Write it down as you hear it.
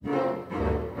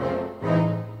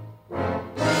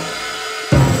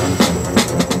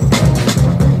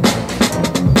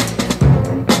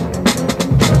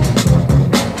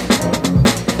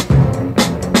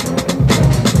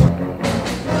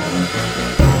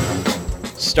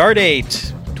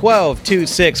Stardate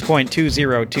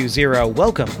 1226.2020.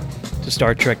 Welcome to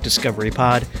Star Trek Discovery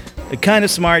Pod, a kind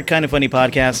of smart, kind of funny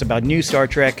podcast about new Star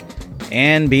Trek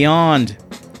and beyond.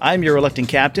 I'm your reluctant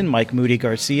captain, Mike Moody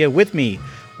Garcia. With me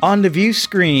on the view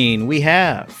screen, we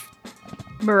have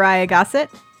Mariah Gossett,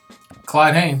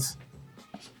 Clyde Haynes,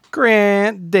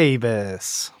 Grant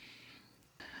Davis.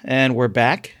 And we're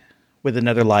back with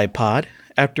another live pod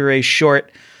after a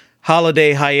short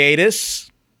holiday hiatus.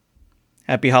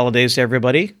 Happy holidays to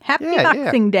everybody. Happy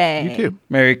Boxing Day. You too.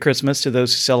 Merry Christmas to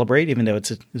those who celebrate, even though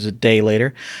it's a day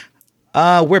later.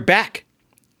 We're back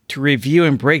to review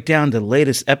and break down the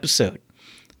latest episode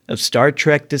of Star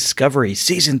Trek Discovery,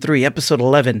 Season 3, Episode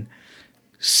 11,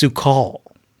 Su'Kal.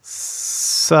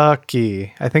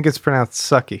 Sucky. I think it's pronounced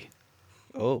sucky.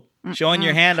 Oh, showing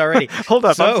your hand already. Hold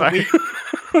up, I'm sorry.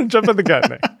 I'm jumping the gun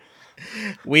there.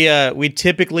 We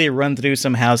typically run through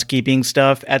some housekeeping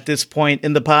stuff at this point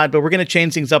in the pod, but we're going to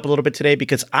change things up a little bit today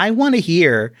because I want to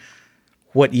hear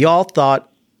what y'all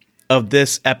thought of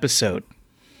this episode.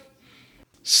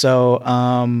 So,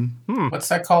 what's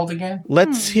that called again?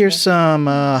 let's hear some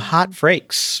hot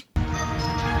frakes.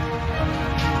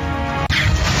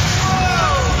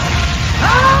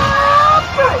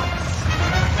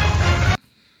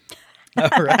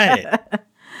 All right.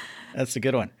 That's a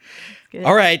good one. Good.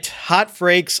 All right. Hot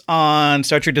frakes on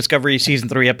Star Trek Discovery Season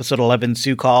 3, Episode 11,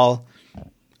 Su'Kal.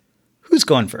 Who's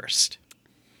going first?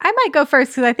 I might go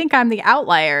first because I think I'm the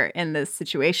outlier in this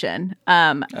situation.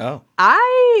 Oh.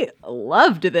 I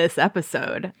loved this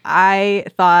episode. I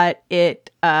thought it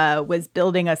was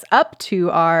building us up to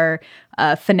our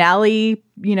finale,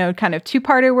 kind of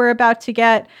two-parter we're about to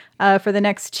get for the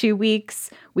next 2 weeks.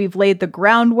 We've laid the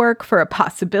groundwork for a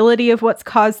possibility of what's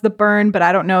caused the burn, but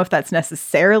I don't know if that's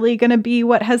necessarily going to be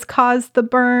what has caused the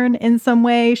burn in some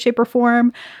way, shape, or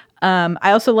form.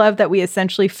 I also love that we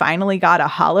essentially finally got a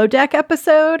holodeck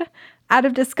episode out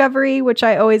of Discovery, which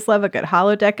I always love a good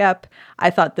holodeck ep. I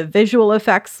thought the visual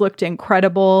effects looked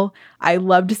incredible. I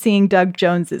loved seeing Doug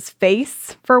Jones's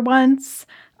face for once.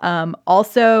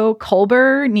 Also,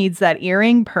 Culber needs that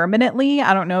earring permanently.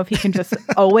 I don't know if he can just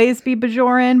always be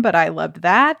Bajoran, but I loved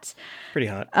that. Pretty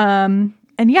hot. And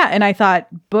I thought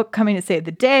Book coming to save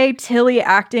the day, Tilly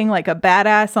acting like a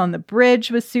badass on the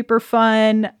bridge was super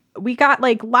fun. We got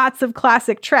lots of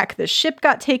classic Trek. The ship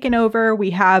got taken over. We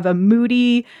have a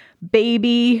moody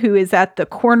baby who is at the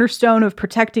cornerstone of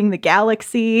protecting the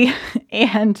galaxy.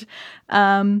 And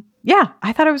I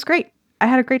thought it was great. I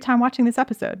had a great time watching this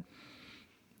episode.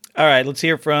 All right. Let's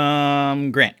hear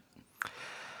from Grant.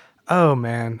 Oh,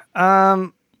 man.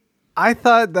 I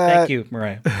thought that... Thank you,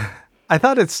 Mariah. I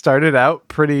thought it started out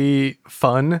pretty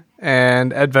fun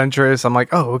and adventurous. I'm like,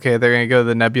 oh, okay, they're going to go to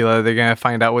the nebula. They're going to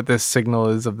find out what this signal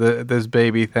is of this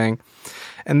baby thing.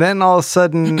 And then all of a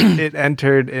sudden it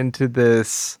entered into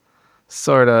this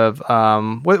sort of,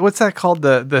 what's that called?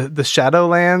 The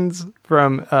Shadowlands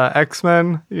from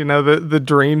X-Men, the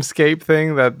dreamscape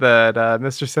thing that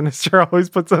Mr. Sinister always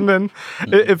puts them in.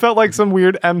 It felt like some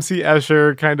weird MC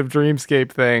Escher kind of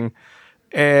dreamscape thing.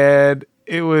 And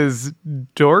it was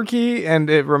dorky, and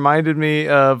it reminded me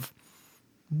of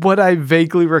what I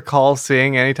vaguely recall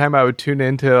seeing anytime I would tune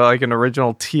into an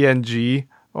original TNG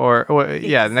or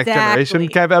the Next Generation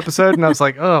kind of episode, and I was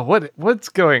like, oh, what's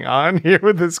going on here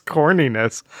with this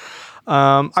corniness?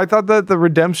 I thought that the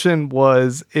redemption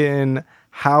was in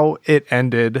how it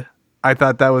ended. I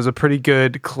thought that was a pretty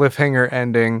good cliffhanger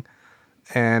ending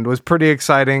and was pretty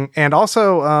exciting. And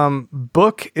also,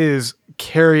 Book is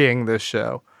carrying this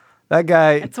show. That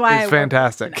guy is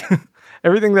fantastic.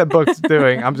 Everything that Book's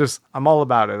doing, I'm all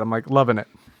about it. I'm loving it.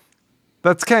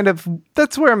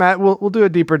 That's where I'm at. We'll do a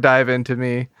deeper dive into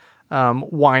me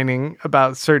whining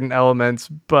about certain elements,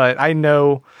 but I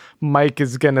know Mike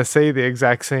is going to say the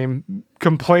exact same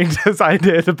complaint as I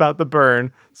did about the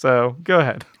burn. So go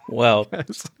ahead. Well,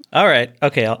 all right.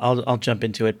 Okay, I'll jump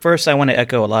into it. First, I want to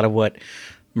echo a lot of what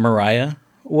Mariah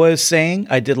was saying.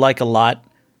 I did like a lot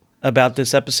about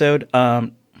this episode.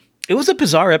 It was a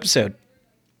bizarre episode,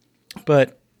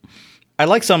 but I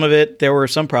liked some of it. There were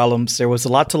some problems. There was a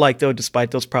lot to like, though,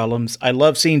 despite those problems. I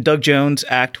love seeing Doug Jones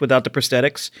act without the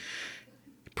prosthetics,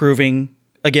 proving,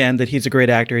 again, that he's a great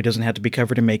actor. He doesn't have to be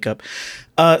covered in makeup.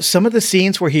 Some of the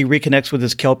scenes where he reconnects with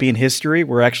his Kelpian history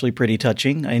were actually pretty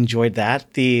touching. I enjoyed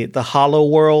that. The Hollow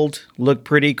World looked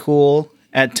pretty cool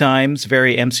at times,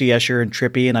 very MC Escher and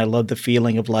trippy, and I love the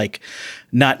feeling of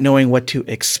not knowing what to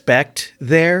expect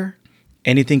there.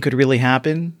 Anything could really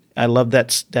happen. I love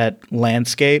that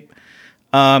landscape.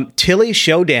 Tilly's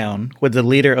showdown with the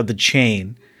leader of the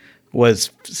chain was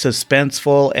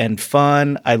suspenseful and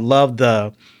fun. I love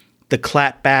the the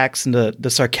clapbacks and the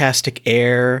sarcastic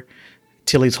air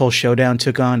Tilly's whole showdown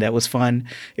took on. That was fun.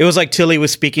 It was like Tilly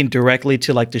was speaking directly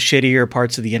to like the shittier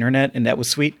parts of the internet, and that was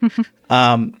sweet.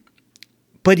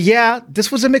 But yeah,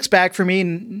 this was a mixed bag for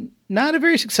me. Not a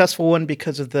very successful one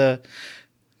because of the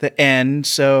end.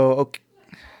 So okay,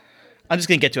 I'm just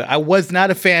going to get to it. I was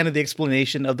not a fan of the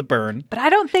explanation of the burn. But I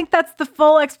don't think that's the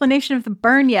full explanation of the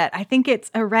burn yet. I think it's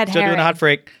a red Still herring. doing a hot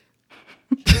freak.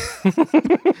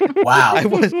 Wow. I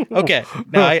was okay.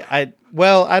 No,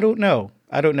 I don't know.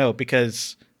 I don't know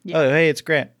because oh hey, it's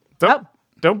Grant.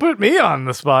 Don't put me on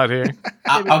the spot here.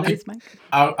 I'll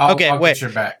get your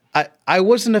back. I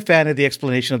wasn't a fan of the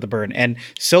explanation of the burn, and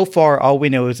so far all we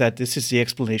know is that this is the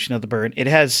explanation of the burn. It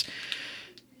has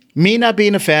me not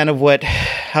being a fan of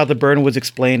how the burn was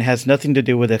explained has nothing to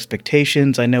do with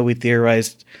expectations. I know we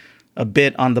theorized a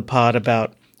bit on the pod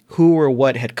about who or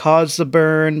what had caused the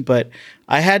burn, but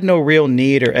I had no real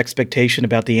need or expectation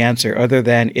about the answer other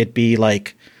than it be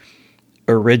like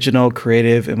original,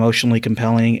 creative, emotionally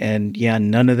compelling, and yeah,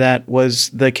 none of that was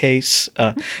the case.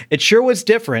 It sure was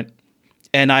different,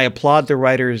 and I applaud the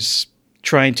writers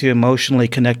trying to emotionally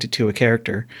connect it to a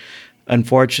character.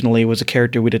 Unfortunately, it was a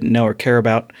character we didn't know or care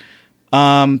about.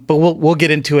 But we'll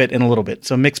get into it in a little bit.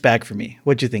 So mixed bag for me.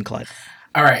 What'd you think, Clyde?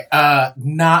 All right.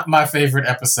 Not my favorite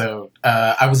episode.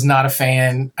 I was not a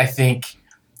fan. I think,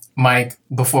 Mike,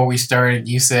 before we started,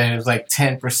 you said it was like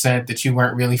 10% that you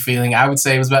weren't really feeling. I would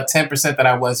say it was about 10% that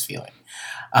I was feeling.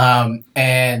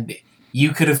 And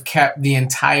you could have kept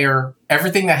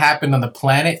everything that happened on the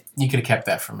planet, you could have kept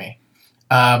that for me.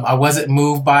 I wasn't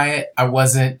moved by it. I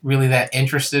wasn't really that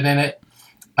interested in it.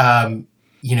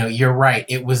 You're right.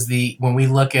 It was when we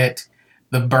look at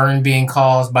the burn being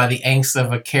caused by the angst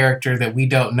of a character that we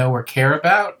don't know or care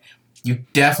about, you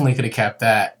definitely could have kept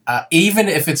that. Even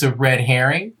if it's a red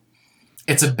herring,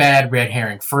 it's a bad red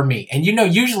herring for me. And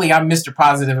usually I'm Mr.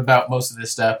 Positive about most of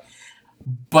this stuff,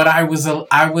 but I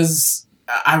was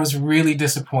really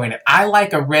disappointed. I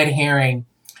like a red herring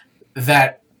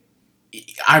that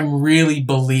I'm really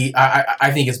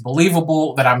I think it's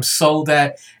believable, that I'm sold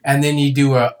at, and then you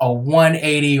do a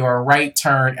 180 or a right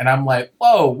turn, and I'm like,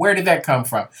 whoa, where did that come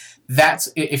from?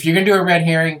 If you're gonna do a red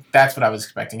herring, that's what I was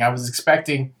expecting. I was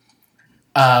expecting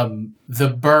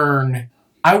the burn.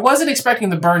 I wasn't expecting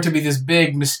the burn to be this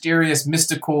big, mysterious,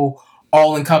 mystical,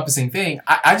 all-encompassing thing.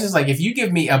 I just like, if you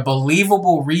give me a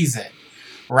believable reason,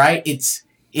 right? It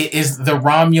is the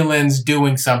Romulans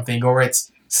doing something, or it's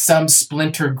some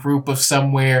splinter group of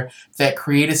somewhere that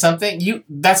created something.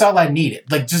 That's all I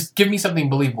needed. Like, just give me something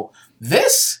believable.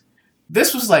 This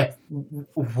was like,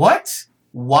 what?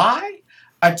 Why?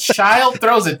 A child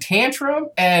throws a tantrum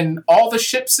and all the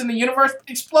ships in the universe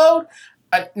explode?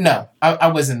 No, I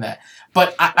wasn't that.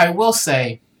 But I will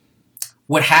say,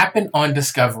 what happened on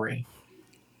Discovery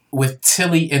with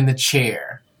Tilly in the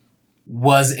chair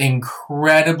was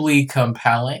incredibly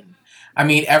compelling. I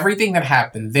mean, everything that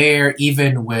happened there,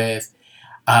 even with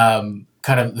kind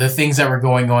of the things that were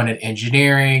going on in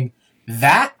engineering,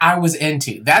 that I was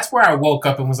into. That's where I woke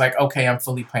up and was like, okay, I'm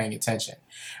fully paying attention,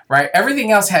 right?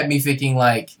 Everything else had me thinking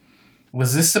like,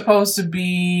 was this supposed to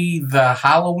be the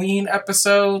Halloween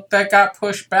episode that got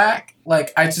pushed back?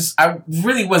 Like, I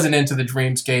really wasn't into the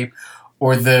dreamscape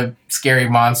or the scary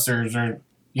monsters or,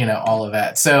 all of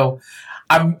that. So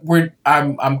I'm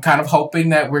kind of hoping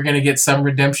that we're going to get some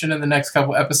redemption in the next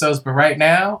couple episodes. But right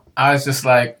now, I was just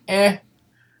like, I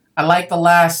like the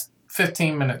last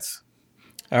 15 minutes.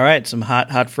 All right. Some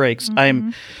hot freaks. Mm-hmm.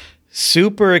 I'm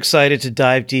super excited to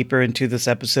dive deeper into this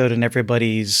episode and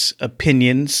everybody's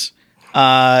opinions,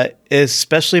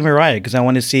 especially Mariah, because I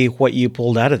want to see what you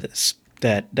pulled out of this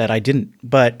that I didn't.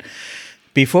 But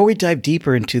before we dive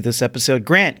deeper into this episode,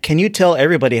 Grant, can you tell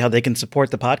everybody how they can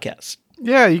support the podcast?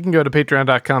 Yeah, you can go to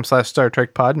patreon.com/Star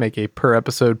Trek Pod, make a per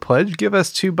episode pledge, give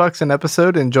us $2 an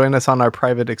episode, and join us on our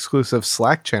private exclusive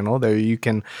Slack channel. There you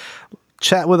can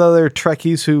chat with other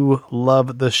Trekkies who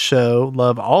love the show,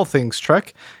 love all things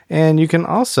Trek, and you can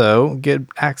also get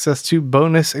access to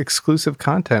bonus exclusive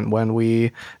content when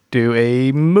we do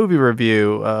a movie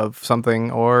review of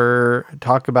something or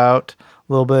talk about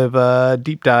a little bit of a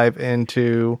deep dive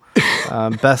into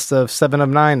best of 7 of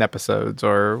 9 episodes,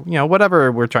 or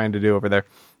whatever we're trying to do over there.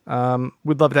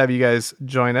 We'd love to have you guys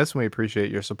join us, and we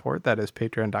appreciate your support. That is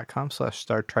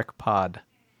patreon.com/Star Trek Pod.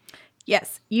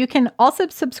 Yes, you can also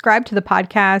subscribe to the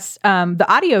podcast,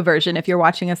 the audio version, if you're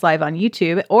watching us live on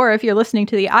YouTube, or if you're listening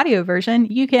to the audio version,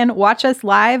 you can watch us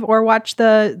live or watch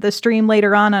the stream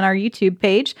later on our YouTube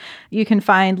page. You can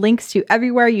find links to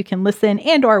everywhere you can listen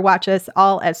and or watch us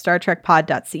all at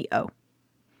StarTrekPod.co.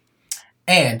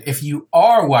 And if you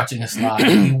are watching us live,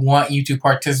 we want you to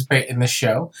participate in the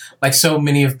show. Like so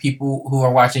many of people who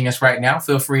are watching us right now,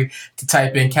 feel free to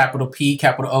type in capital P,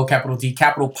 capital O, capital D,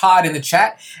 capital pod in the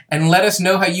chat and let us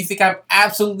know how you think I'm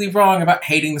absolutely wrong about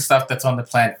hating the stuff that's on the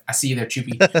planet. I see you there,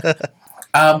 Choopy.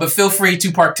 But feel free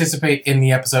to participate in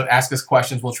the episode. Ask us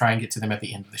questions. We'll try and get to them at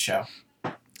the end of the show.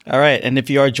 All right. And if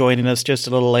you are joining us just a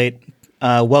little late,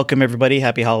 welcome, everybody.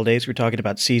 Happy holidays. We're talking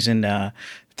about season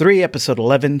 3, episode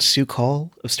 11, Su'Kal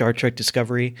of Star Trek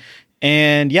Discovery.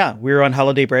 And yeah, we're on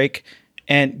holiday break.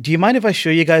 And do you mind if I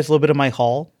show you guys a little bit of my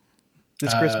haul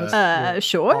this Christmas?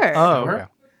 Sure. Oh, okay. Is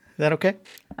that okay?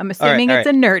 I'm assuming all it's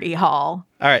a nerdy haul.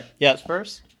 All right. Yes,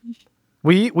 first.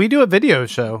 We do a video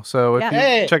show, so if Yeah. you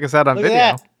Hey, check us out on look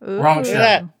at video. that. Wrong Ooh. show.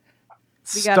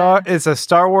 Look at It's a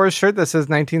Star Wars shirt that says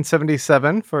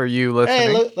 1977 for you listening.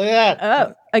 Hey, look at that.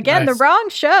 Oh, again, Nice. the wrong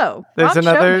show. There's Wrong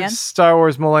another show, man. Star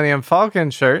Wars Millennium Falcon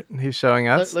shirt he's showing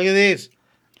us. Look at these.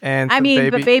 And I some mean,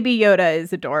 but Baby Yoda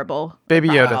is adorable. Baby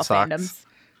Across Yoda all socks.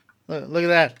 fandoms. Look at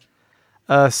that.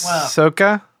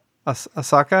 Ahsoka?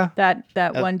 Asaka?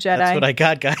 That one Jedi. That's what I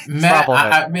got, guys.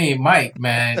 Man, Mike,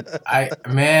 man,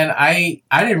 I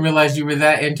didn't realize you were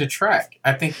that into Trek.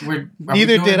 I think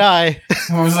Neither did I.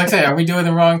 I was like, say, are we doing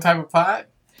the wrong type of pod?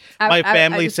 My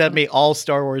family just- sent me all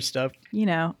Star Wars stuff. You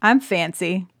know, I'm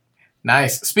fancy.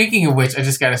 Nice. Speaking of which, I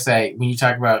just gotta say, when you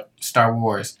talk about Star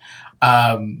Wars,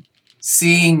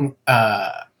 seeing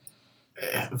the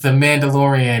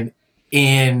Mandalorian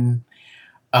in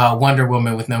Wonder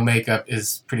Woman with no makeup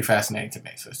is pretty fascinating to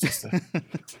me. So it's just a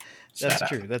That's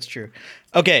true. That's true.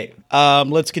 Okay,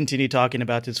 let's continue talking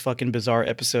about this fucking bizarre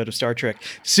episode of Star Trek.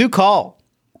 Su'Kal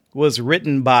was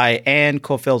written by Anne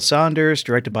Coffell Saunders,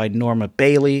 directed by Norma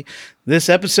Bailey. This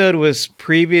episode was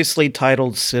previously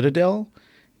titled Citadel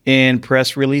in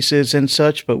press releases and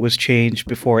such, but was changed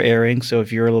before airing. So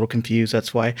if you're a little confused,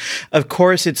 that's why. Of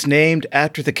course, it's named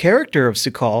after the character of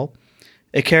Su'Kal,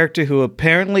 a character who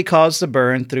apparently caused the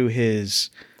burn through his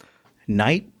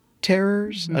night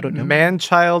terrors. I don't know.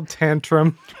 Man-child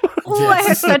tantrum. Oh, I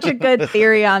have such a good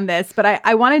theory on this, but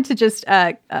I wanted to just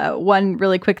one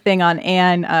really quick thing on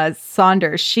Anne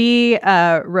Saunders. She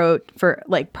wrote for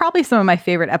like probably some of my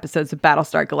favorite episodes of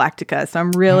Battlestar Galactica, so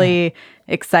I'm really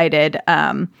excited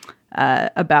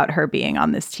about her being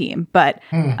on this team. But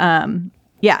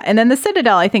yeah, and then the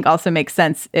Citadel I think also makes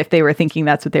sense if they were thinking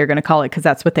that's what they were going to call it, because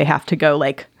that's what they have to go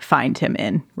like find him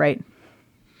in, right?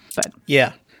 But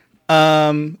Yeah.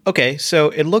 Okay, so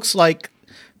it looks like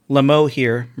Lamo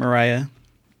here, Mariah,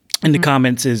 in the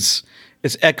comments is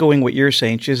echoing what you're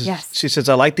saying. She says,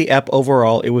 I like the app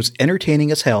overall. It was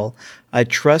entertaining as hell. I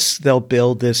trust they'll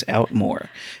build this out more.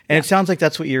 And it sounds like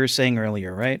that's what you were saying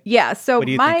earlier, right? yeah, so What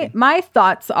are you thinking? my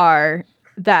thoughts are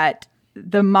that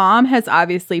the mom has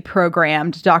obviously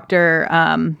programmed Dr.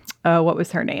 What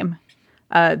was her name?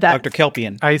 Dr.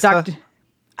 Kelpian. Isa? Dr.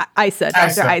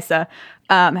 Isa,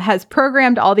 has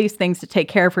programmed all these things to take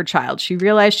care of her child. She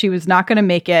realized she was not going to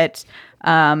make it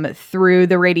through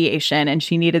the radiation, and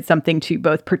she needed something to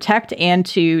both protect and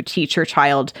to teach her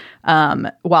child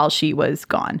while she was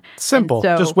gone. Simple.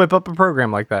 And so, Just whip up a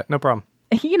program like that. No problem.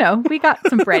 you know, we got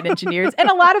some brain engineers, and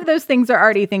a lot of those things are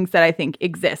already things that I think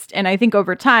exist. And I think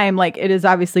over time, like, it is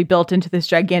obviously built into this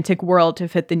gigantic world to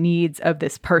fit the needs of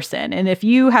this person. And if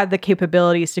you have the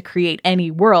capabilities to create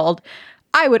any world,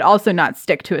 I would also not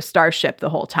stick to a starship the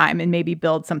whole time and maybe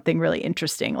build something really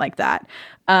interesting like that.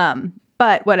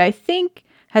 But what I think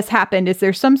has happened is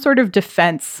there's some sort of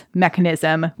defense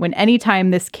mechanism when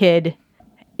anytime this kid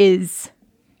is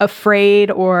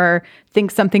afraid or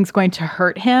thinks something's going to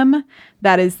hurt him,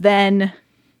 that is then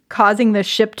causing the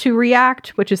ship to react,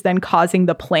 which is then causing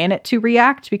the planet to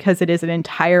react because it is an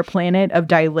entire planet of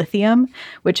dilithium,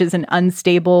 which is an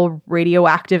unstable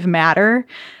radioactive matter,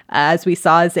 as we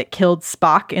saw as it killed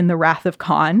Spock in the Wrath of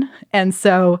Khan. And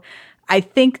so I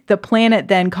think the planet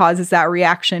then causes that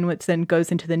reaction, which then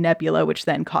goes into the nebula, which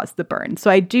then caused the burn.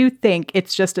 So I do think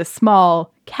it's just a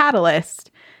small catalyst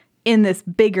in this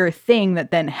bigger thing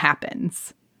that then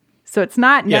happens. So it's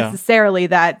not necessarily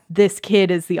that this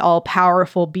kid is the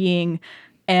all-powerful being.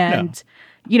 And,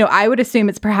 you know, I would assume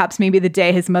it's perhaps maybe the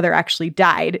day his mother actually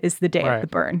died is the day of the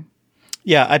burn.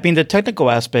 Yeah, I mean, the technical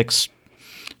aspects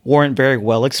weren't very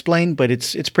well explained, but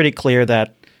it's pretty clear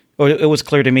that, or it was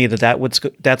clear to me that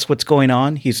that's what's going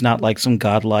on. He's not like some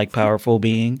godlike powerful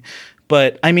being.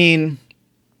 But, I mean,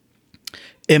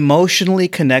 emotionally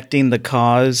connecting the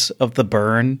cause of the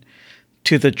burn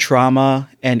to the trauma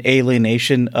and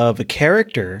alienation of a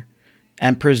character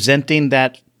and presenting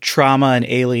that trauma and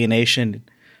alienation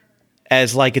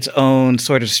as like its own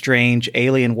sort of strange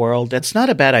alien world, that's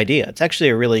not a bad idea. It's actually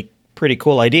a really pretty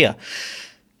cool idea.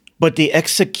 but the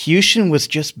execution was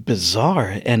just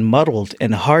bizarre and muddled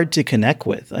and hard to connect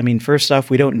with. I mean, first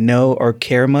off, we don't know or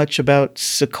care much about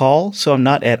Sakal, so I'm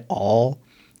not at all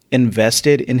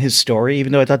invested in his story,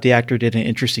 even though I thought the actor did an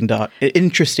interesting job.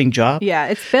 Yeah,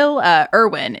 it's Bill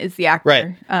Irwin is the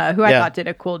actor, Right. who I thought did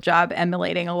a cool job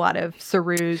emulating a lot of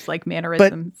Saru's like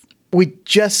mannerisms. We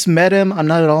just met him. I'm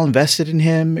not at all invested in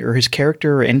him or his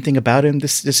character or anything about him.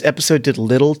 This episode did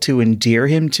little to endear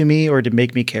him to me or to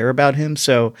make me care about him.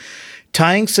 So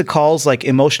tying Sakal's like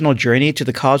emotional journey to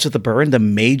the cause of the burn, the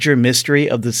major mystery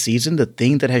of the season, the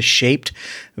thing that has shaped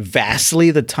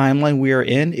vastly the timeline we are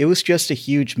in, it was just a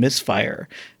huge misfire.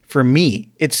 For me,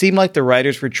 it seemed like the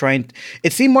writers were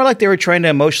it seemed more like they were trying to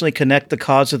emotionally connect the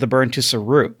cause of the burn to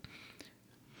Saru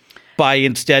by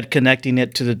instead connecting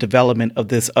it to the development of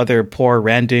this other poor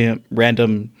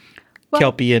random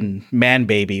Kelpian man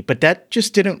baby. But that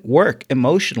just didn't work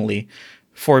emotionally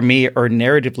for me or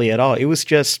narratively at all. It was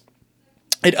just,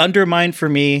 it undermined for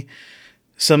me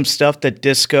some stuff that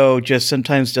Disco just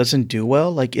sometimes doesn't do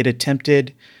well. Like it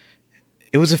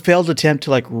was a failed attempt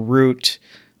to like root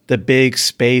the big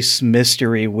space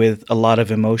mystery with a lot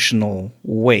of emotional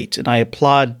weight. And I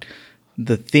applaud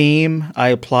the theme, I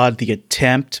applaud the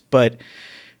attempt, but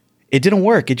it didn't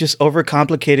work. It just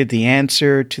overcomplicated the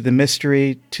answer to the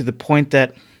mystery to the point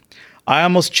that I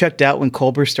almost checked out when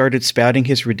Culber started spouting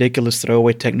his ridiculous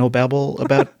throwaway technobabble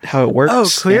about how it works. Oh,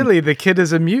 clearly the kid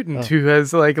is a mutant who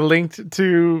has like linked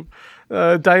to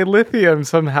dilithium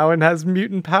somehow and has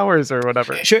mutant powers or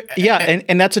whatever. Sure, yeah,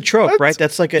 and that's a trope, right?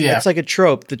 That's like a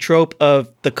trope. The trope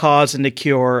of the cause and the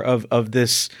cure of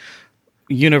this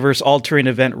universe-altering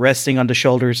event resting on the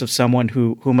shoulders of someone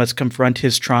who must confront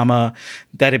his trauma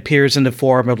that appears in the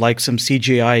form of like some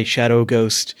CGI shadow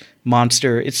ghost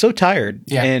monster. It's so tired.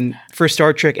 Yeah. And for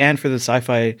Star Trek and for the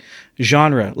sci-fi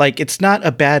genre, like it's not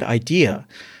a bad idea.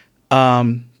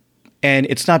 And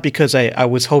it's not because I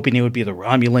was hoping it would be the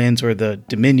Romulans or the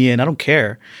Dominion. I don't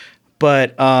care.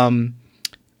 But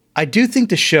I do think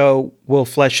the show will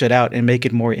flesh it out and make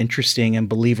it more interesting and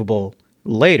believable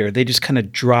later. They just kind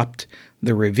of dropped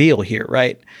the reveal here,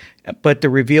 right? But the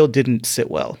reveal didn't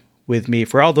sit well with me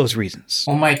for all those reasons.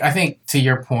 Well, Mike, I think to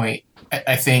your point,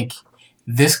 I think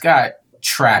this got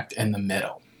trapped in the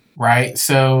middle, right?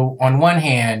 So on one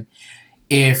hand,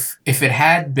 if it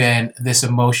had been this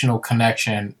emotional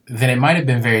connection, then it might have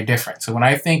been very different. So when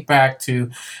I think back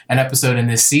to an episode in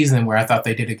this season where I thought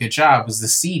they did a good job was the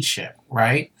Seed Ship,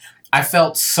 right? I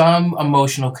felt some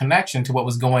emotional connection to what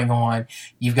was going on.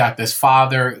 You've got this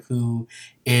father who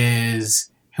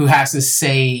has to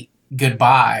say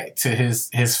goodbye to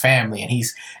his family, and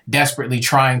he's desperately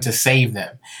trying to save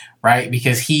them, right?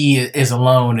 Because he is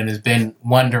alone and has been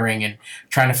wondering and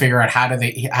trying to figure out how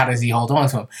does he hold on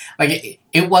to him. Like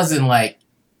it wasn't like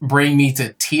bring me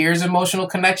to tears emotional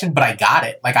connection, but I got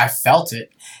it. Like I felt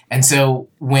it. And so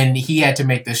when he had to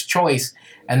make this choice,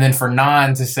 and then for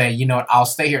Nan to say, you know what, I'll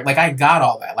stay here. Like I got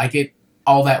all that. Like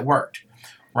all that worked,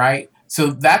 right?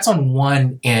 So that's on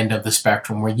one end of the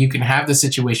spectrum where you can have the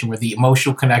situation where the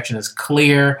emotional connection is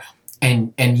clear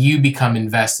and you become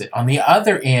invested. On the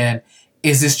other end,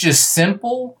 is this just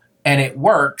simple and it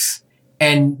works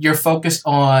and you're focused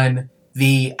on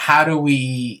the how do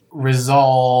we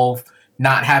resolve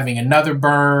not having another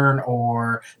burn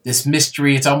or this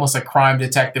mystery. It's almost a crime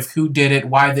detective. Who did it?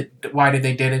 Why did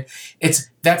they did it?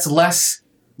 That's less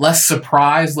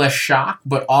surprise, less shock,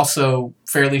 but also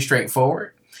fairly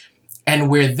straightforward.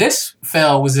 And where this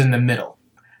fell was in the middle.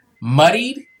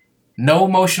 Muddied, no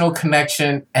emotional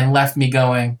connection, and left me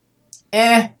going,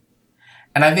 eh.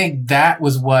 And I think that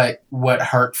was what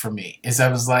hurt for me, is I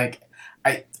was like,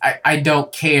 I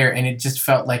don't care, and it just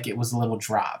felt like it was a little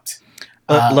dropped.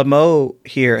 Lamo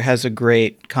here has a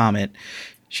great comment.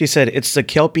 She said, it's the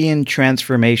Kelpian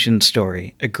transformation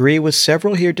story. Agree with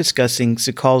several here discussing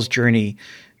Sakal's journey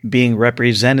being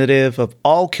representative of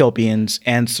all Kelpians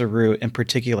and Saru in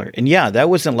particular. And yeah, that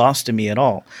wasn't lost to me at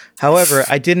all. However,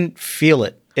 I didn't feel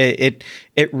it.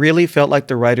 It really felt like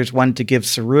the writers wanted to give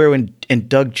Saru and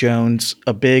Doug Jones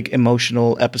a big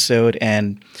emotional episode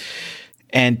and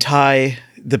tie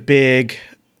the big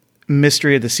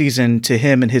mystery of the season to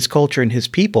him and his culture and his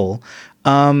people.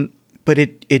 But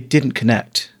it didn't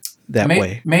connect that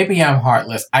way. Maybe I'm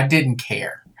heartless. I didn't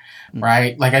care,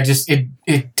 right? Like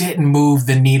it didn't move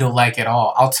the needle like at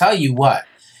all. I'll tell you what.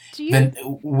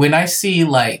 When I see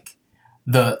like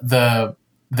the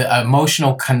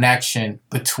emotional connection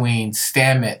between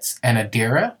Stamets and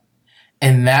Adira,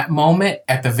 in that moment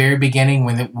at the very beginning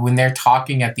when they're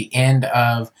talking at the end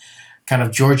of kind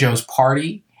of Giorgio's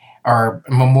party or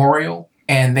memorial,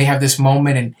 and they have this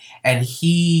moment and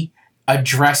he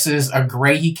addresses a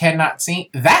Grey he cannot see,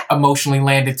 that emotionally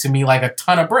landed to me like a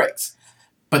ton of bricks.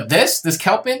 But this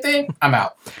Kelpian thing, I'm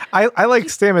out. I like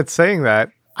Stamets saying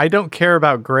that. I don't care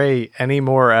about Grey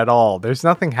anymore at all. There's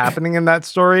nothing happening in that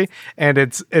story, and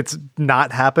it's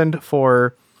not happened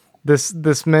for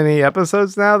this many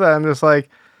episodes now that I'm just like,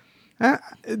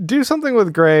 do something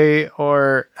with Grey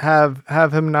or have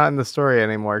him not in the story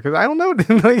anymore, because I don't know.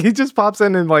 Like, he just pops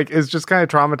in and like is just kind of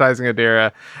traumatizing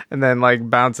Adira and then like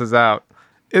bounces out.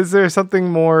 Is there something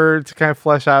more to kind of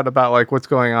flesh out about like what's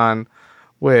going on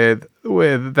with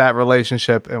that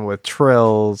relationship and with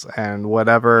Trills and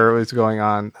whatever is going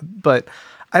on? But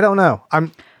I don't know.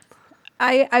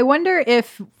 I wonder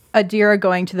if Adira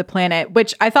going to the planet,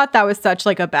 which I thought that was such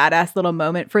like a badass little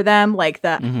moment for them, like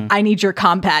the I need your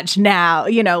comm patch now,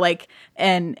 you know, like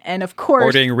and of course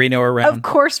ordering Reno around. Of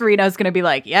course Reno's gonna be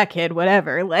like, yeah, kid,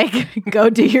 whatever, like go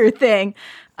do your thing.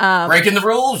 Breaking the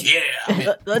rules,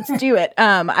 yeah. Let's do it.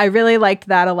 I really liked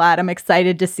that a lot. I'm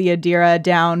excited to see Adira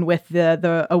down with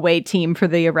the away team for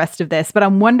the rest of this. But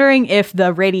I'm wondering if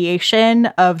the radiation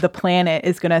of the planet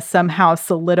is going to somehow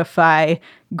solidify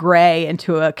Grey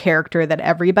into a character that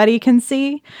everybody can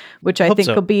see, which I think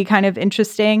will be kind of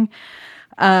interesting,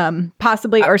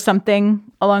 possibly, or something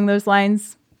along those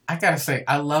lines. I gotta say,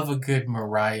 I love a good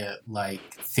Mariah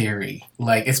like theory.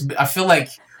 Like I feel like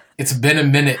it's been a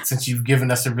minute since you've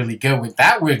given us a really good one.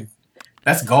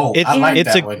 That's gold. I like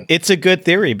that one. It's a good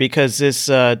theory because this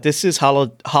is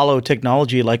hollow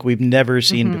technology like we've never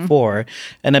seen before,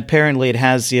 and apparently it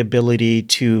has the ability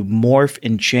to morph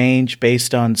and change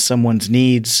based on someone's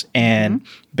needs and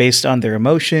based on their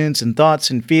emotions and thoughts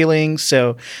and feelings.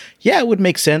 So, yeah, it would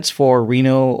make sense for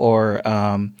Reno or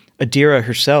Adira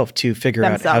herself to figure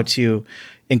out how to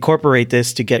incorporate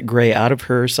this to get Grey out of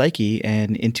her psyche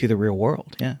and into the real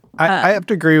world. Yeah, I have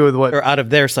to agree with or out of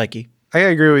their psyche. I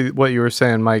agree with what you were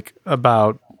saying, Mike,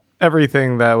 about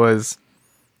everything that was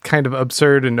kind of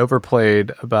absurd and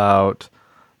overplayed about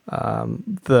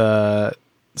the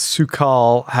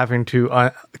Su'Kal having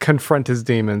to confront his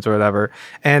demons or whatever,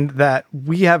 and that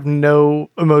we have no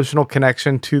emotional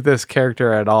connection to this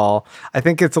character at all. I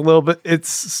think it's it's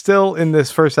still in this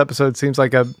first episode seems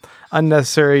like a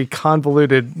unnecessary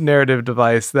convoluted narrative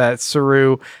device that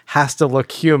Saru has to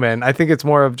look human. I think it's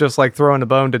more of just like throwing a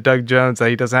bone to Doug Jones that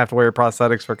he doesn't have to wear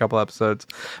prosthetics for a couple episodes,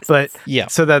 but yeah,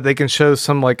 so that they can show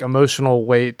some like emotional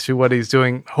weight to what he's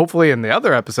doing, hopefully in the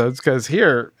other episodes, because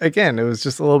here again it was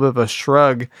just a little bit of a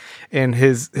shrug in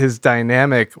his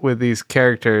dynamic with these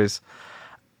characters.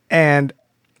 And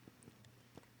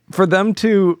for them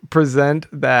to present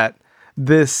that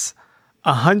this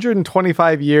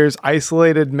 125 years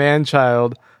isolated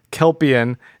man-child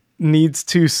Kelpian needs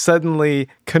to suddenly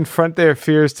confront their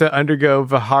fears to undergo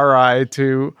Vihari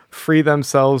to free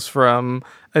themselves from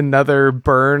another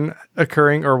burn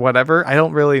occurring or whatever. I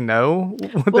don't really know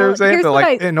what they're saying, but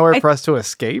like in order for us to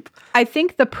escape. I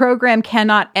think the program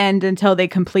cannot end until they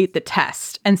complete the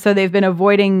test. And so they've been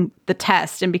avoiding the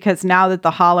test. And because now that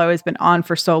the hollow has been on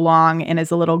for so long and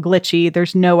is a little glitchy,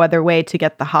 there's no other way to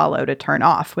get the hollow to turn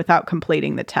off without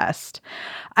completing the test.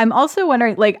 I'm also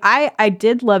wondering, like, I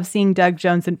did love seeing Doug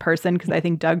Jones in person because I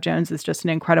think Doug Jones is just an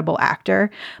incredible actor.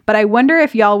 But I wonder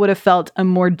if y'all would have felt a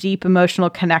more deep emotional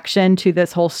connection to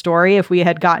this whole story if we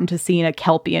had gotten to see a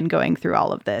Kelpian going through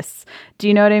all of this. Do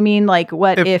you know what I mean? Like,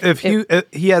 what if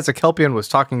he as a Kelpian was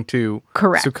talking to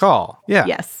Su'Kal? Yeah.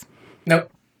 Yes. Nope.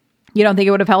 You don't think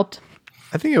it would have helped?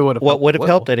 I think it would have. What would have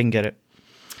helped? I didn't get it.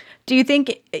 Do you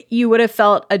think you would have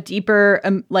felt a deeper,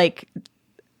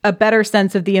 a better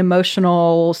sense of the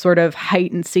emotional sort of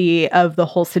heightency of the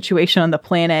whole situation on the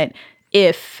planet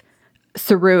if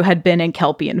Saru had been in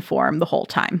Kelpian form the whole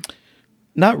time?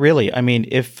 Not really. I mean,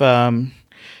 if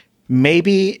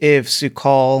maybe if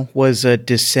Su'Kal was a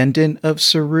descendant of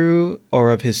Saru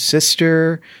or of his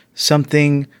sister,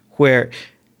 something where,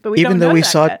 but we don't know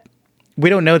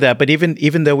that. But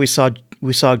even though we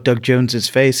saw Doug Jones's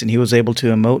face and he was able to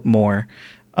emote more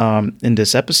in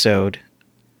this episode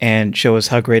and show us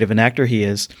how great of an actor he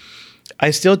is,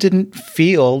 I still didn't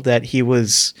feel that he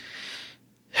was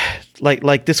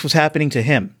like this was happening to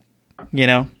him, you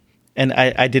know? And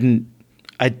I didn't,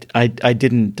 it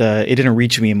didn't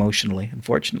reach me emotionally,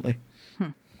 unfortunately.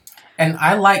 And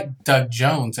I like Doug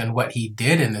Jones and what he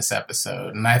did in this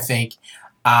episode. And I think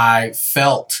I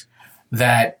felt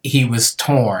that he was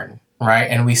torn, right?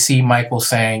 And we see Michael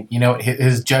saying, you know,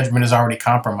 his judgment is already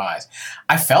compromised.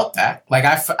 I felt that. Like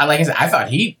I said, I thought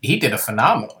he did a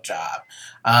phenomenal job.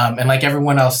 And like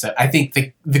everyone else said, I think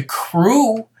the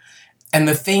crew and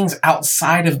the things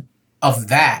outside of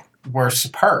that were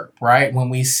superb, right? When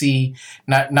we see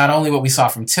not only what we saw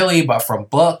from Tilly, but from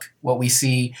Book, what we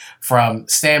see from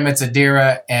Stamets,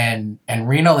 Adira, and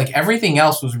Reno, like everything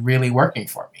else was really working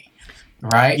for me,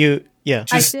 right?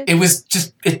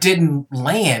 It didn't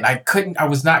land. I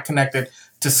was not connected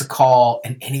to Sakal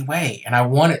in any way, and I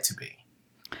want it to be.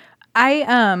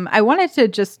 I wanted to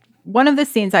just, one of the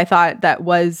scenes I thought that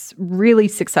was really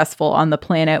successful on the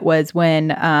planet was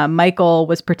when Michael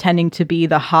was pretending to be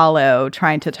the Hollow,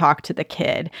 trying to talk to the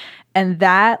kid. And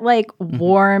that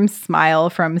warm smile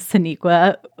from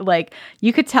Sonequa,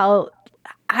 you could tell.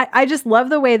 I just love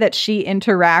the way that she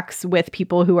interacts with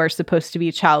people who are supposed to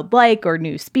be childlike or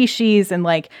new species, and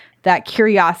that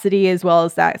curiosity as well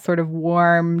as that sort of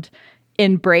warmed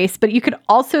embrace. But you could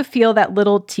also feel that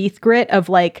little teeth grit of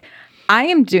I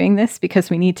am doing this because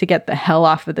we need to get the hell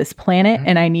off of this planet,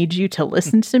 and I need you to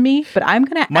listen to me, but I'm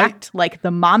going to act like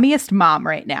the mommiest mom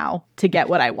right now to get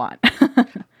what I want.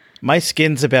 My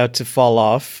skin's about to fall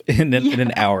off in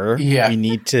an hour. Yeah. We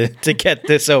need to get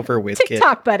this over with, kid.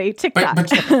 TikTok, buddy. TikTok.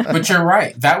 But you're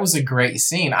right. That was a great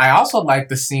scene. I also like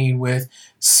the scene with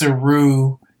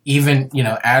Saru, even,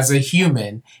 as a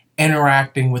human,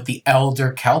 interacting with the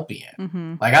elder Kelpian.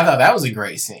 Mm-hmm. I thought that was a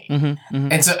great scene. Mm-hmm,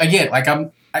 mm-hmm. And so, again, I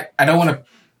don't want to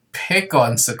pick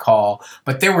on Sakal,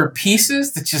 but there were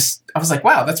pieces that I was like,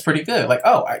 wow, that's pretty good.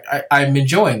 I'm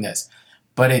enjoying this.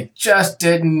 But it just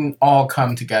didn't all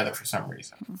come together for some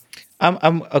reason.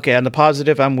 I'm okay. On the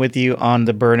positive, I'm with you on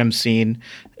the Burnham scene,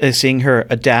 seeing her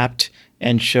adapt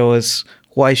and show us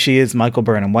why she is Michael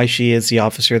Burnham, why she is the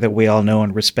officer that we all know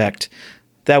and respect.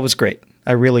 That was great.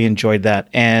 I really enjoyed that.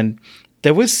 And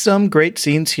there was some great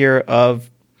scenes here of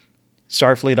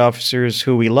Starfleet officers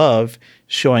who we love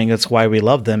showing us why we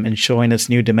love them and showing us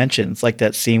new dimensions, like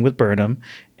that scene with Burnham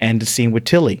and the scene with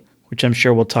Tilly, which I'm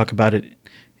sure we'll talk about it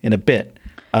in a bit.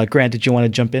 Grant, did you want to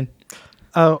jump in?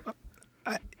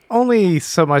 Only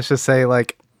so much to say,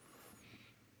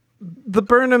 the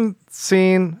Burnham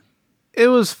scene, it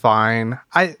was fine.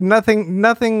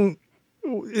 Nothing.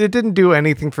 It didn't do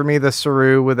anything for me. The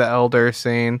Saru with the Elder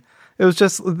scene, there was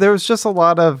just a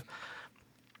lot of.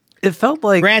 It felt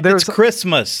like Grant, it's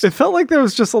Christmas. It felt like there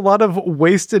was just a lot of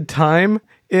wasted time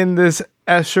in this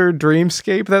Escher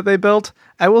dreamscape that they built.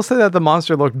 I will say that the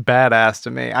monster looked badass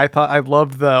to me. I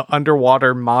loved the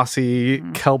underwater mossy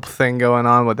kelp thing going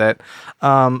on with it.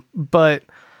 But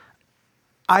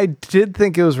I did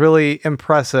think it was really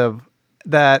impressive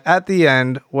that at the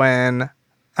end when,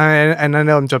 and I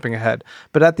know I'm jumping ahead,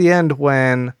 but at the end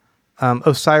when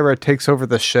Osira takes over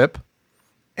the ship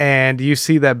and you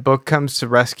see that Book comes to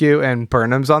rescue and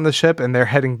Burnham's on the ship and they're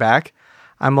heading back,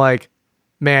 I'm like,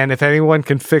 man, if anyone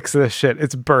can fix this shit,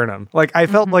 it's Burnham. I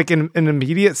felt an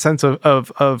immediate sense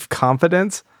of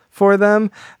confidence for them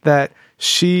that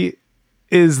she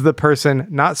is the person,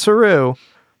 not Saru,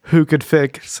 who could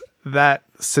fix that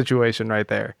situation right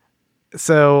there.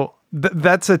 So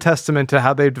that's a testament to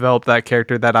how they developed that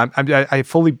character that I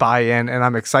fully buy in, and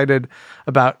I'm excited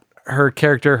about her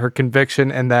character, her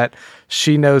conviction, and that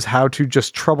she knows how to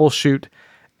just troubleshoot.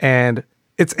 And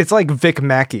it's like Vic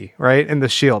Mackey, right? In The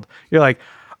Shield. You're like,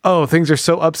 oh, things are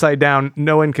so upside down,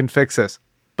 no one can fix this.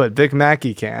 But Vic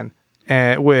Mackey can,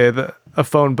 and with a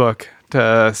phone book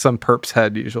to some perp's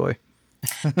head, usually.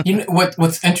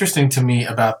 What's interesting to me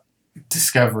about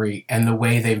Discovery and the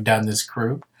way they've done this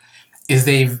crew is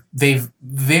they've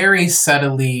very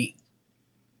subtly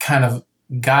kind of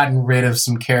gotten rid of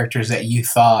some characters that you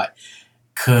thought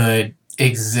could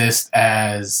exist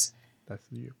as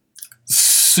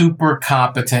super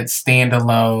competent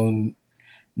standalone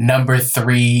number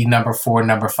 3, number 4,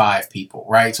 number 5 people,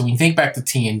 right? So when you think back to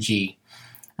TNG,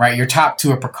 right, your top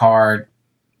 2 are Picard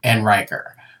and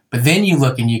Riker. But then you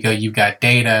look and you go, you've got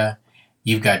Data,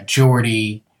 you've got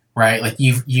Geordi, right?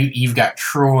 You've got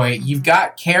Troy, you've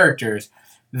got characters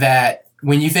that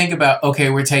when you think about, okay,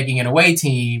 we're taking an away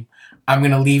team, I'm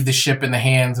going to leave the ship in the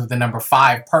hands of the number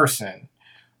 5 person,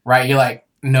 right? You're like,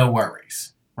 no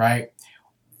worries, right?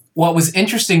 What was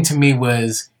interesting to me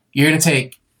was you're going to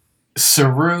take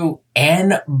Saru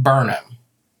and Burnham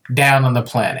down on the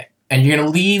planet, and you're going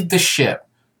to leave the ship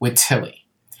with Tilly.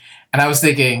 And I was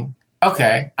thinking,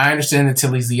 okay, I understand that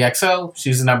Tilly's the XO.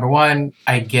 She's the number 1.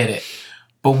 I get it.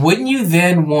 But wouldn't you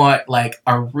then want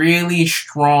a really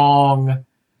strong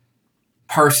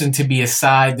person to be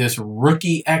aside this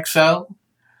rookie XO?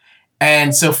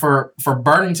 And so for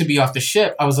Burnham to be off the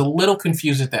ship, I was a little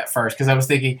confused at that first because I was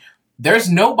thinking,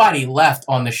 there's nobody left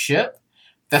on the ship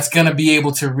that's going to be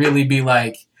able to really be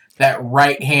that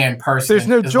right-hand person. There's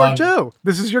no Giorgio.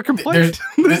 This is your complaint.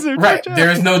 Right. There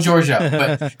is no Giorgio.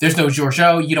 But there's no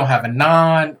Giorgio. You don't have a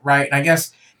Non, right? And I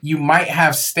guess you might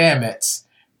have Stamets,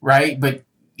 right? But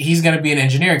he's going to be in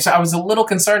engineering. So I was a little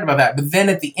concerned about that. But then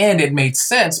at the end, it made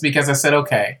sense because I said,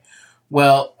 okay,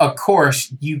 well, of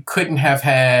course, you couldn't have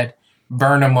had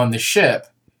Burnham on the ship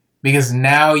because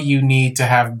now you need to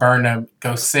have Burnham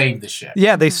go save the ship.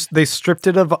 Yeah, they stripped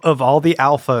it of all the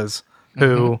alphas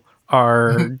who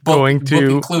are going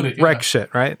to included, wreck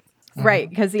shit, right? Right,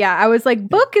 because I was like,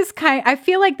 Book is I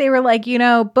feel like they were like,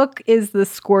 Book is the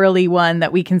squirrely one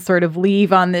that we can sort of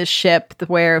leave on this ship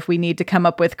where if we need to come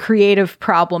up with creative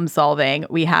problem solving,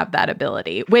 we have that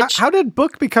ability. Which How did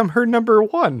Book become her number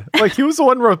one? Like, he was the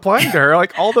one replying to her,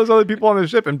 like all those other people on the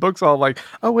ship, and Book's all like,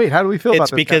 oh wait, how do we feel about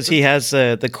It's this? because he has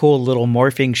the cool little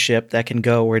morphing ship that can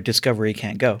go where Discovery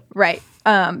can't go. Right.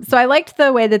 So I liked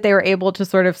the way that they were able to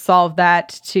sort of solve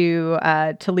that to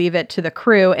leave it to the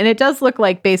crew. And it does look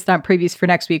like, based on previews for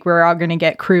next week, we're all going to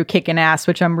get crew kicking ass,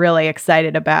 which I'm really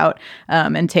excited about,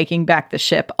 and taking back the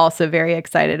ship. Also very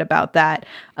excited about that.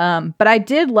 But I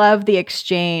did love the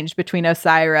exchange between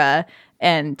Osyraa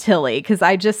and Tilly, because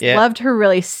I just loved her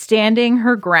really standing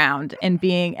her ground and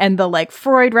the like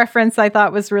Freud reference I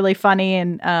thought was really funny.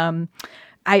 And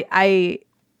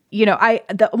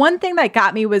the one thing that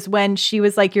got me was when she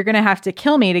was like, you're going to have to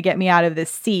kill me to get me out of this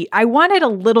seat. I wanted a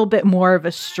little bit more of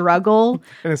a struggle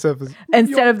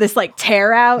instead of this like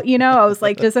tear out, I was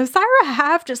like, does Osyraa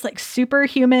have just like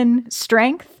superhuman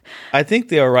strength? I think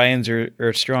the Orions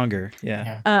are stronger.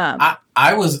 Yeah.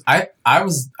 I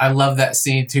love that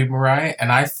scene too, Mariah.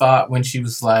 And I thought when she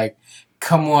was like,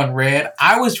 come on, Red,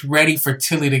 I was ready for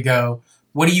Tilly to go,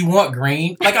 what do you want,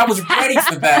 Green? Like, I was ready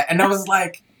for that. And I was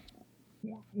like,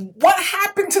 what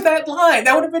happened to that line?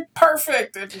 That would have been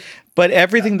perfect. But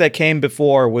everything that came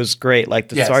before was great. Like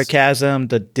the sarcasm,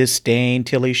 the disdain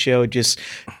Tilly showed, just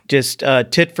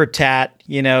tit for tat,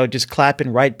 just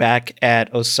clapping right back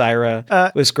at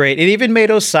Osyraa was great. It even made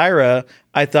Osyraa,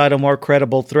 I thought, a more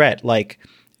credible threat. Like,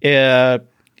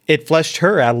 it fleshed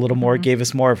her out a little more, gave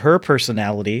us more of her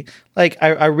personality. Like,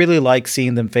 I really like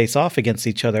seeing them face off against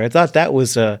each other. I thought that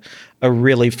was a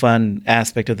really fun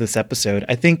aspect of this episode.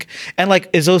 I think, and like,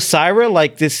 is Osyraa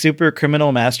like this super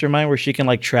criminal mastermind where she can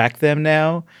like track them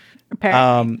now?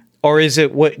 Apparently. Or is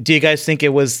it, what do you guys think it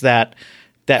was that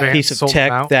piece of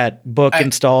tech that Book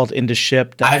installed into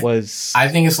ship that was? I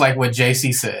think it's like what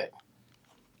JC said.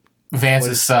 Vance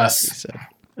is sus.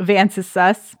 Vance is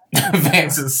sus.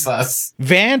 Vance is sus.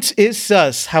 Vance is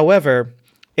sus. However,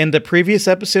 in the previous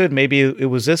episode, maybe it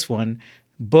was this one,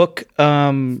 Book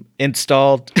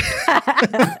installed.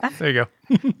 There you go.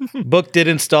 Book did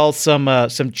install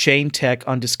some chain tech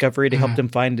on Discovery to help them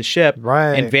find the ship.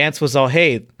 Right. And Vance was all,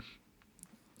 hey,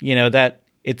 that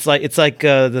it's like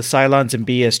the Cylons in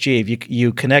BSG. If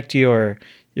you connect your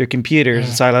computers,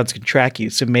 the Cylons can track you.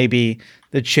 So maybe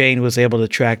the chain was able to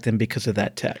track them because of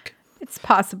that tech. It's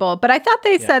possible, but I thought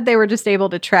they said they were just able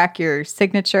to track your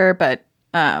signature, but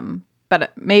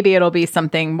maybe it'll be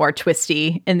something more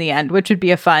twisty in the end, which would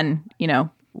be a fun,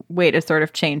 way to sort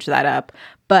of change that up.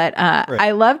 But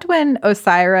I loved when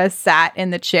Osyraa sat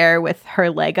in the chair with her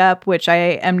leg up, which I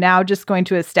am now just going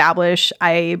to establish.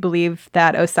 I believe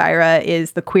that Osyraa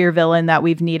is the queer villain that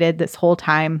we've needed this whole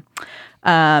time.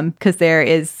 Because there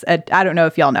is I don't know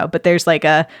if y'all know, but there's like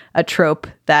a trope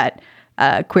that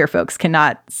queer folks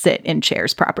cannot sit in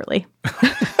chairs properly.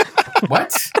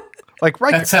 What? Like,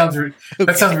 right. That sounds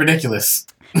ridiculous.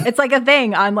 It's like a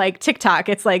thing on like TikTok.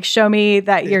 It's like, show me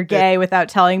that you're gay without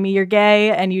telling me you're gay,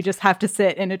 and you just have to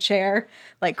sit in a chair,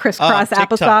 like crisscross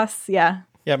applesauce. Yeah.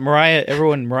 Yeah, Mariah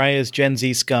is Gen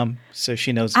Z scum, so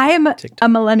she knows. I am TikTok. a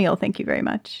millennial. Thank you very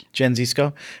much. Gen Z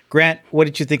scum. Grant, what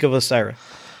did you think of Osyraa?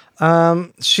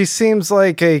 She seems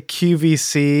like a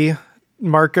QVC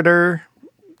marketer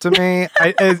to me.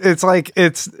 It's like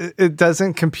it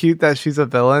doesn't compute that she's a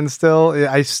villain still.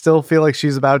 I still feel like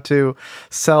she's about to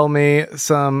sell me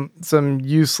some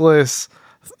useless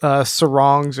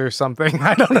sarongs or something.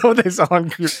 I don't know what they sell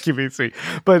on QVC,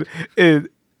 but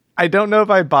I don't know if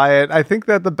I buy it. I think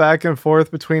that the back and forth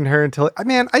between her and Tilly,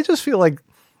 I feel like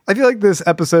this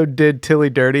episode did Tilly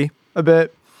dirty a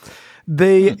bit.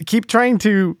 They keep trying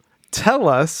to tell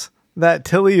us that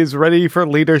Tilly is ready for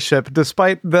leadership,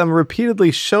 despite them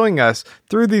repeatedly showing us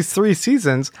through these 3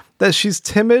 seasons that she's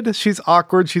timid, she's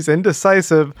awkward, she's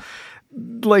indecisive.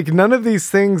 Like, none of these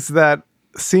things that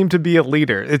seem to be a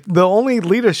leader. The only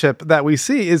leadership that we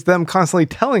see is them constantly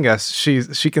telling us she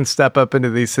can step up into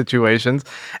these situations.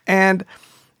 And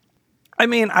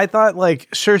I thought, like,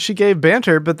 sure, she gave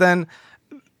banter, but then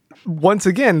once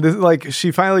again,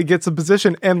 she finally gets a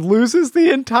position and loses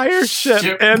the entire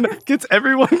ship and gets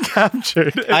everyone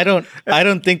captured. I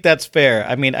don't think that's fair.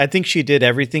 I think she did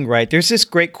everything right. There's this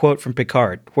great quote from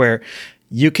Picard where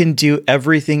you can do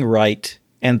everything right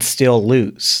and still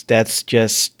lose. That's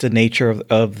just the nature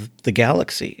of the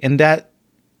galaxy. And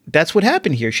that's what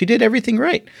happened here. She did everything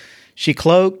right. She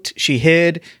cloaked, she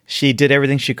hid, she did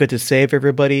everything she could to save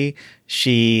everybody.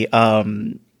 She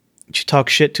talked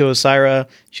shit to Osira.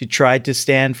 She tried to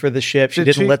stand for the ship. She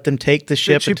didn't let them take the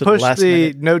ship until the last minute. Did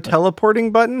she push the no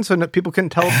teleporting button so people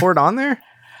couldn't teleport on there?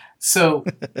 So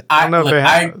I don't know if it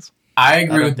has. I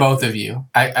agree with both of you.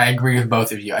 I agree with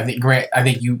both of you. I think Grant. I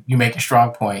think you make a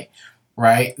strong point,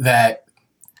 right? That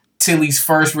Tilly's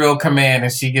first real command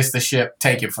is she gets the ship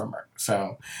taken from her.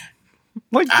 So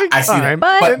like, I see that.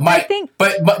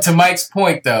 But to Mike's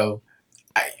point, though,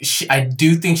 I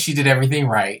do think she did everything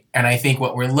right, and I think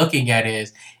what we're looking at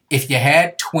is if you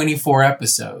had 24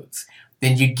 episodes,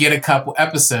 then you get a couple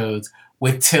episodes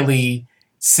with Tilly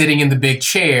sitting in the big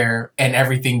chair and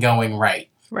everything going right.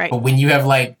 Right. But when you have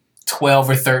like 12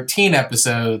 or 13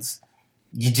 episodes,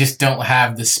 you just don't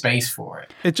have the space for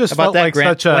it. It just About felt that, like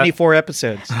Grant, such a 24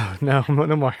 episodes. no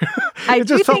more. It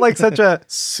just felt like such a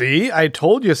see, I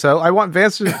told you so. I want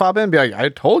Vance to just pop in and be like, I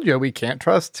told you we can't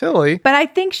trust Tilly. But I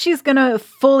think she's going to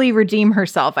fully redeem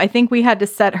herself. I think we had to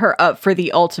set her up for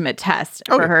the ultimate test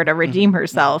for her to redeem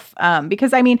herself.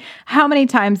 Because, I mean, how many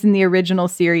times in the original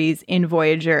series in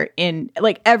Voyager, in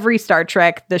like every Star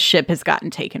Trek, the ship has gotten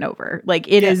taken over? Like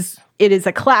it is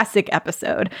a classic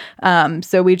episode.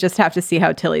 So we just have to see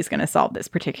how Tilly's going to solve this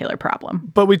particular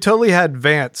problem. But we totally had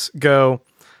Vance go,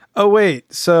 oh,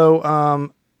 wait,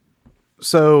 so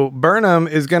Burnham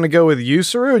is going to go with you,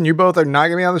 Saru, and you both are not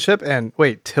going to be on the ship, and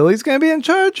wait, Tilly's going to be in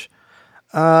charge?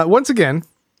 Once again,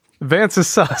 Vance is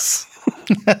sus.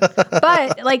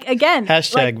 But, like, again...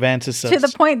 Hashtag Vance is sus. To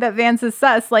the point that Vance is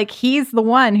sus, like, he's the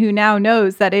one who now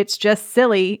knows that it's just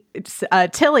Tilly.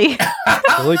 Tilly.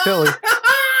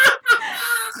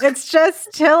 It's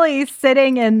just Tilly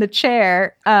sitting in the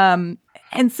chair. And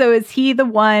so is he the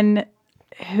one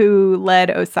who led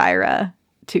Osira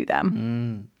to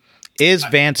them? Is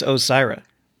Vance Osira?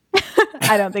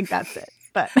 I don't think that's it.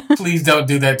 But please don't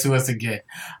do that to us again.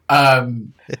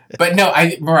 But no,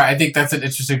 I think that's an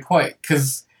interesting point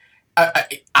because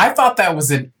I thought that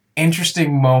was an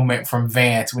interesting moment from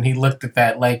Vance when he looked at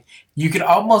that. Like you could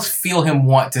almost feel him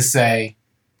want to say,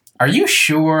 "Are you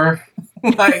sure?"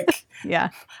 Like, yeah.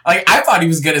 Like I thought he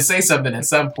was going to say something at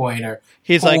some point, or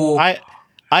he's like,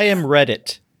 "I am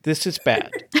Reddit. This is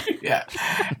bad." Yeah.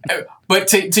 But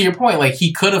to your point, like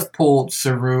he could have pulled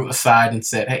Saru aside and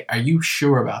said, "Hey, are you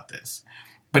sure about this?"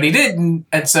 But he didn't,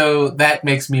 and so that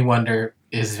makes me wonder: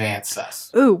 is Vance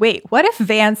sus? Ooh, wait. What if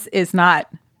Vance is not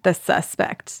the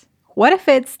suspect? What if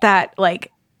it's that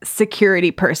like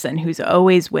security person who's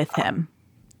always with him?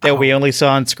 That we only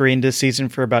saw on screen this season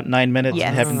for about 9 minutes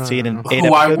and haven't seen in 8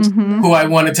 episodes. Who I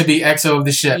wanted to be EXO of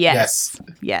the ship. Yes.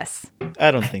 I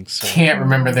don't think so. Can't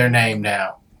remember their name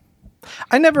now.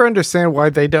 I never understand why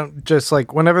they don't just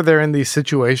like whenever they're in these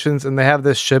situations and they have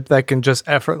this ship that can just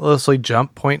effortlessly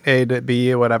jump point A to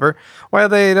B or whatever, why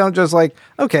they don't just like,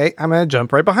 okay, I'm going to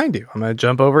jump right behind you. I'm going to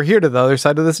jump over here to the other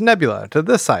side of this nebula, to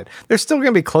this side. They're still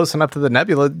going to be close enough to the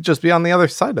nebula, just be on the other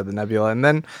side of the nebula. And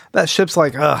then that ship's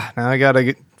like, now I got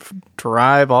to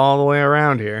drive all the way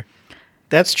around here.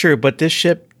 That's true, but this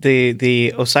ship,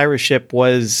 the Osiris ship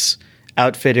was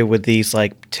outfitted with these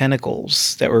like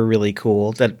tentacles that were really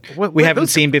cool that we haven't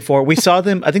seen before. We saw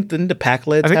them. I think didn't the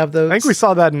Packlids have those? I think we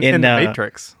saw that in the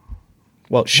Matrix.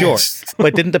 Well, sure, yes.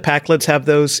 But didn't the Packlids have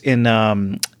those in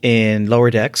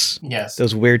Lower Decks? Yes,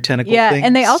 those weird tentacle things. Yeah,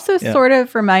 and they also sort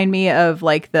of remind me of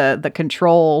like the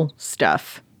control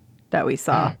stuff that we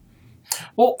saw.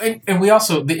 Well, and we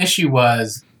also the issue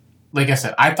was, like I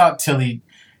said, I thought Tilly.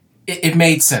 It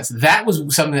made sense. That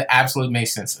was something that absolutely made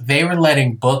sense. They were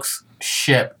letting Book's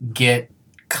ship get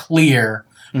clear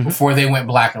before they went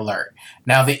black alert.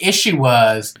 Now the issue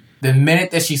was the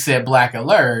minute that she said black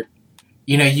alert,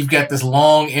 you've got this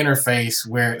long interface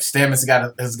where Stamets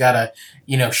has got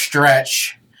to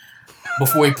stretch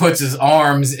before he puts his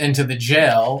arms into the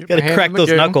gel. Got to crack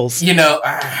those knuckles. And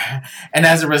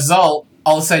as a result,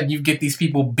 all of a sudden you get these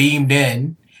people beamed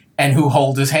in and who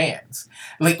hold his hands.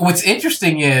 Like what's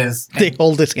interesting is they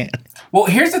hold his hand. Well,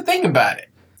 here's the thing about it.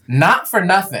 Not for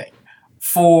nothing.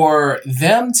 For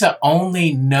them to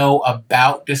only know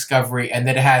about Discovery and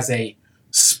that it has a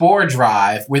spore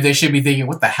drive where they should be thinking,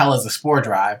 what the hell is a spore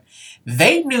drive?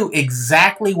 They knew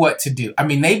exactly what to do. I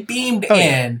mean, they beamed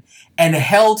in and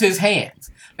held his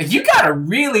hands. Like you got to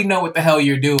really know what the hell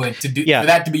you're doing to do for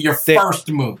that to be your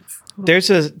first move. There's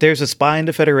a spy in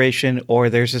the Federation, or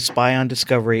there's a spy on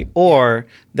Discovery, or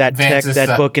that tech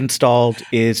that Book installed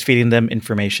is feeding them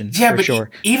information. Yeah, for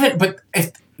sure. But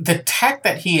if the tech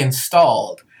that he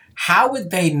installed, how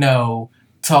would they know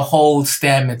to hold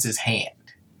Stamets' hand?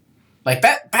 Like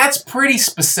that's pretty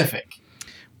specific.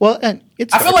 Well, and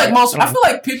it's I feel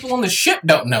like people on the ship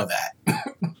don't know that.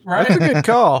 Right? That's a good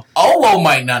call. Owo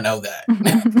might not know that.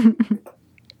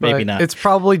 maybe But not. It's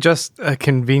probably just a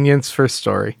convenience for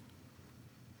story.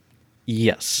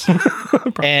 Yes.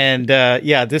 And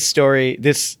this story,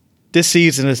 this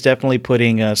season is definitely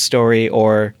putting a story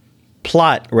or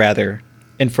plot rather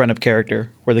in front of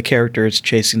character, where the character is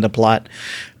chasing the plot,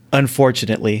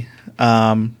 unfortunately.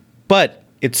 But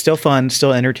it's still fun,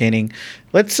 still entertaining.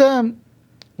 Let's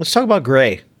talk about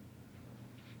Gray.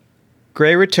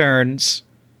 Gray returns,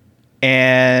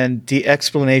 and the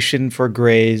explanation for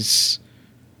Gray's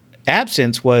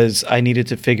absence was, I needed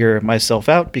to figure myself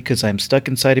out because I'm stuck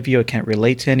inside of you. I can't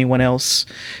relate to anyone else.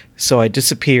 So I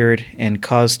disappeared and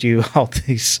caused you all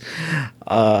these,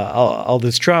 all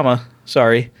this trauma.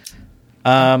 Sorry.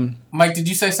 Mike, did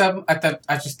you say something?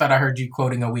 I just thought I heard you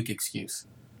quoting a weak excuse.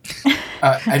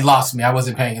 It lost me. I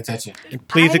wasn't paying attention.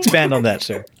 Please expand on that,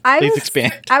 sir. Please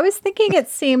expand. I was thinking it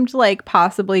seemed like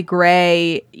possibly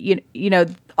Gray, you know,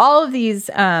 all of these,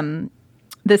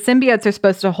 the symbiotes are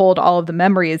supposed to hold all of the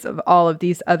memories of all of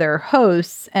these other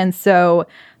hosts. And so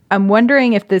I'm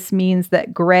wondering if this means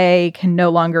that Gray can no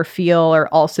longer feel or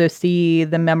also see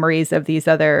the memories of these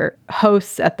other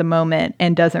hosts at the moment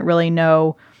and doesn't really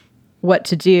know what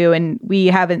to do. And we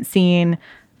haven't seen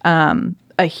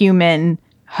a human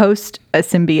host a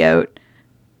symbiote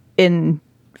in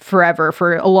forever,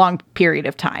 for a long period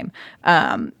of time.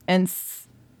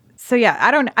 So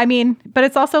yeah, but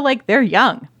it's also like they're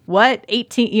young. What,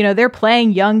 18, you know, they're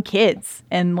playing young kids,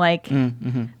 and like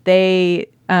they,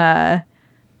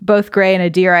 both Gray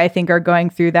and Adira, I think, are going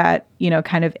through that, you know,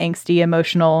 kind of angsty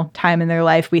emotional time in their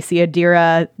life. We see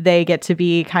Adira, they get to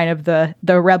be kind of the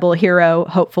rebel hero,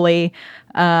 hopefully,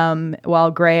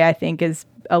 while Gray, I think, is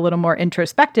a little more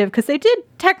introspective because they did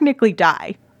technically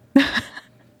die.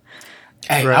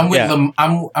 Hey, Right, I'm with yeah.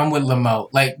 I'm with Lamo.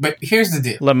 Like, but here's the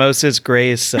deal. Lamosa's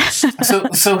Gray is sus.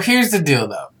 So here's the deal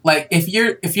though. Like, if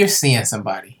you're seeing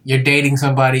somebody, you're dating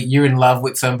somebody, you're in love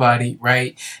with somebody,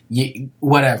 right?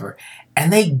 Whatever,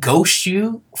 and they ghost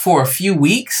you for a few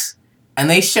weeks, and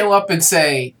they show up and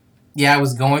say, "Yeah, I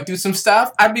was going through some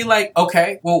stuff." I'd be like,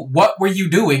 "Okay, well, what were you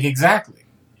doing exactly?"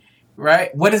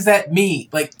 Right? What does that mean?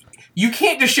 Like, you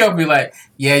can't just show up and be like,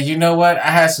 "Yeah, you know what?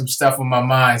 I had some stuff on my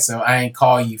mind, so I ain't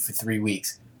call you for 3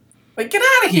 weeks." Like, get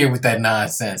out of here with that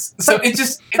nonsense. So it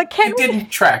didn't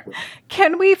track with me.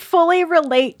 Can we fully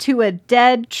relate to a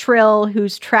dead Trill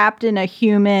who's trapped in a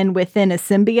human within a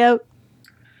symbiote?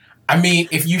 I mean,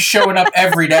 if you showing up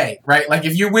every day, right? Like,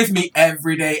 if you're with me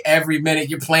every day, every minute,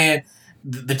 you're playing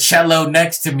the cello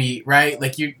next to me, right?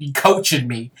 Like, you coaching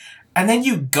me, and then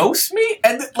you ghost me,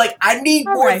 and like, I need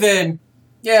All more right. than,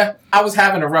 yeah, I was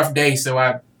having a rough day, so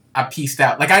I pieced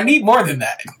out. Like, I need more than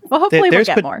that. Well, hopefully we'll There's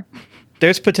get more.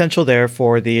 There's potential there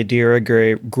for the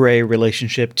Adira Gray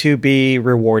relationship to be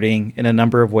rewarding in a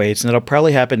number of ways, and it'll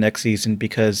probably happen next season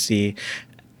because the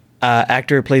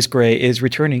actor who plays Gray is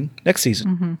returning next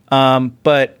season.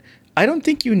 But I don't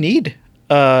think you need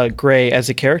Gray as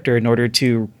a character in order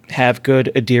to have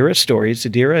good Adira stories.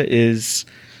 Adira is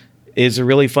a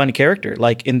really fun character.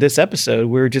 Like in this episode,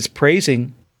 we were just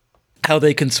praising how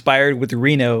they conspired with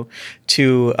Reno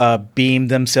to beam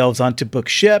themselves onto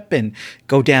Book's ship and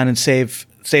go down and save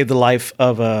the life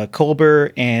of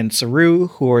Culber and Saru,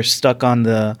 who are stuck on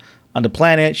the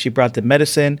planet. She brought them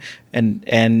medicine,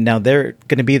 and now they're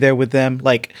going to be there with them.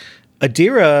 Like,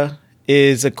 Adira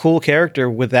is a cool character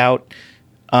without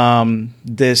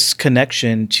this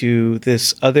connection to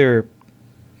this other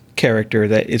character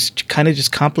that is kind of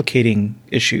just complicating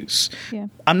issues. Yeah.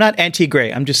 I'm not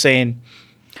anti-Gray. I'm just saying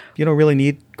you don't really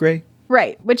need Gray.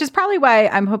 Right, which is probably why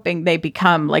I'm hoping they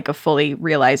become like a fully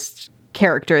realized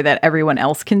character that everyone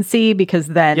else can see, because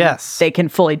then they can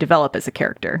fully develop as a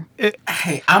character.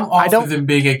 Hey, I'm all for them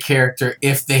being a character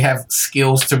if they have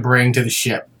skills to bring to the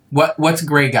ship. What's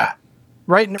Gray got?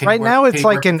 Right now, it's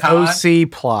like an OC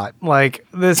plot. Like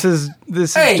this is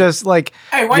just like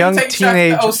why young you take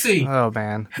teenage. shots at the OC? Oh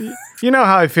man, you know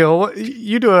how I feel.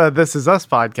 You do a This Is Us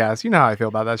podcast. You know how I feel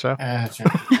about that show.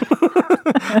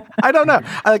 I don't know.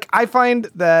 I find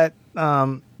that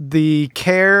the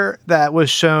care that was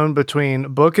shown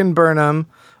between Book and Burnham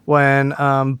when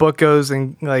Book goes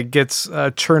and like gets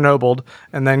Chernobyled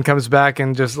and then comes back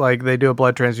and just like they do a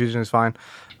blood transfusion is fine.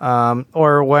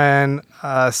 Or when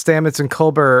Stamets and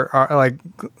Culber are like,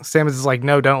 Stamets is like,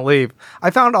 no, don't leave.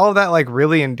 I found all of that like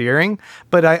really endearing,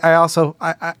 but I also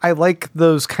like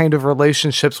those kind of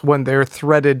relationships when they're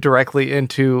threaded directly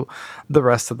into the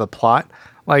rest of the plot.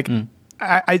 Like,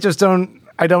 I just don't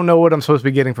know what I'm supposed to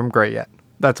be getting from Gray yet.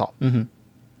 That's all.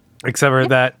 Except for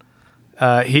that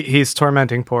He's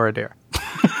tormenting poor Adair.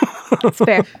 It's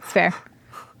fair. It's fair.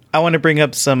 I want to bring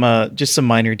up some just some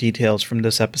minor details from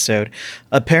this episode.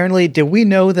 Apparently, did we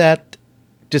know that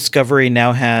Discovery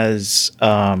now has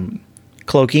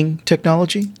cloaking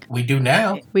technology? We do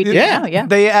now. We do Yeah. now, yeah.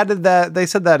 They added that. They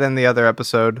said that in the other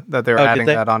episode that they were Oh, did adding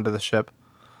they? that onto the ship.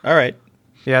 All right.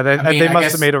 Yeah, they I must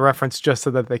guess- have made a reference just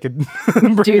so that they could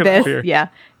bring Do it up this. here. Yeah.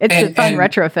 It's a fun And-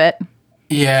 retrofit.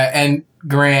 Yeah, and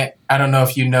Grant, I don't know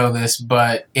if you know this,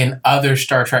 but in other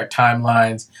Star Trek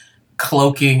timelines,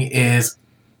 cloaking is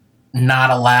not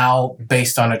allowed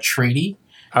based on a treaty.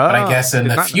 But I guess in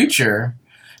did the not know. future,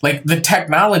 like the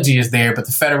technology is there, but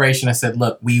the Federation has said,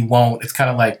 look, we won't. It's kind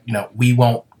of like, we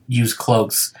won't use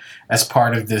cloaks as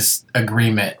part of this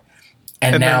agreement.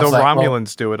 And now then the it's like, well,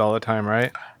 Romulans do it all the time,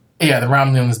 right? yeah, the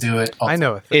Romulans do it. I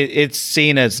know it. It's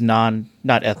seen as not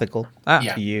ethical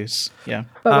Yeah. to use. Yeah.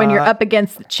 But when you're up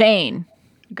against the chain,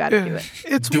 you got to do it.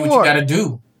 It's Do what war. you got to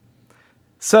do.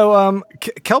 So,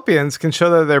 Kelpians can show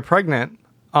that they're pregnant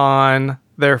on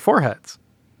their foreheads,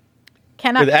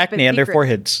 Cannot With keep it acne on their secret.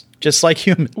 foreheads, just like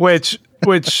humans. which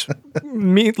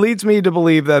leads me to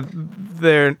believe that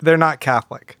they're not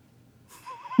Catholic.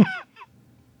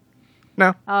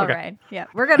 No. All Okay. right. Yeah.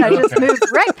 We're going to just move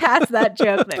right past that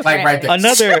joke. There, Like right there.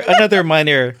 Another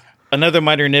minor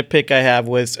nitpick I have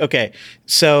was okay.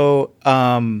 So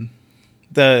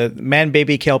the man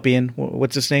baby Kelpian,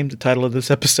 what's his name? The title of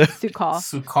this episode? Sukal.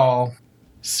 Sukal.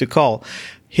 Sukal.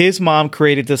 His mom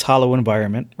created this hollow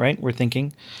environment, right? We're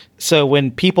thinking. So when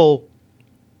people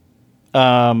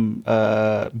beam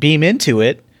into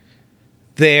it,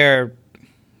 their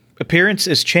appearance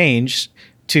is changed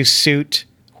to suit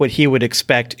what he would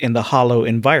expect in the hollow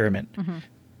environment.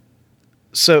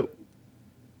 So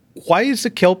why does the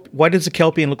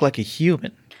Kelpian look like a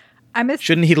human?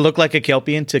 Shouldn't he look like a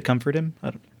Kelpian to comfort him?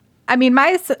 I mean,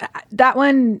 that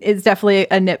one is definitely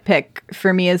a nitpick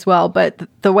for me as well. But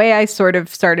the way I sort of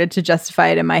started to justify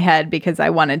it in my head, because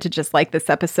I wanted to just like this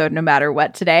episode no matter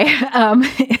what today,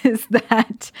 is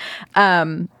that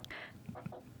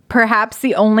perhaps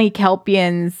the only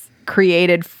Kelpians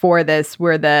created for this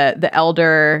were the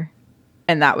Elder,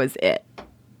 and that was it.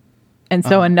 And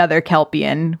so another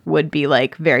Kelpian would be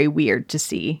like very weird to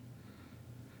see.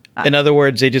 In other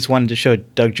words, they just wanted to show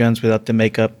Doug Jones without the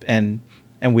makeup, and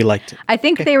we liked it. I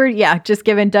think they were, just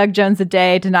giving Doug Jones a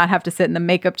day to not have to sit in the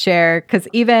makeup chair. Because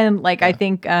even, I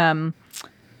think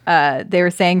they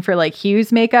were saying for,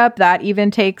 Hugh's makeup, that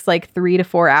even takes, 3 to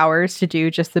 4 hours to do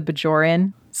just the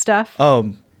Bajoran stuff.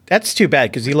 Oh, that's too bad,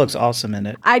 because he looks awesome in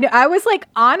it. I was like,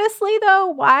 honestly, though,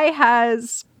 why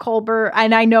has Culber...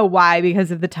 And I know why, because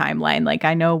of the timeline.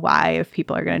 I know why, if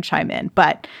people are going to chime in.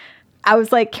 But I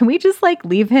was like, can we just,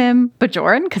 leave him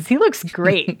Bajoran? Because he looks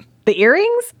great. The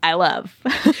earrings, I love.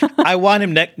 I want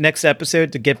him next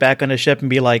episode to get back on a ship and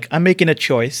be like, I'm making a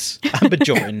choice. I'm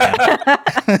Bajoran now.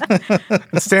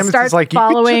 Stamets Start is like,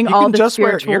 following you all can the just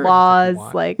wear spiritual earrings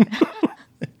if laws. you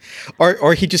want.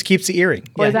 Or he just keeps the earring.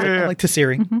 Or Yeah, that- I like this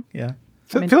earring. Yeah.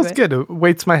 I'm It into feels it. good. It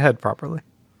weights my head properly.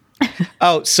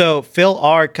 Oh, so Phil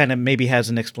R kind of maybe has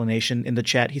an explanation in the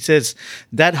chat. He says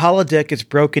that holodeck is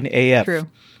broken AF. True.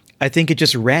 I think it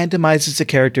just randomizes the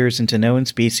characters into known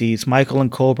species. Michael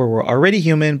and Culber were already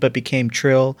human, but became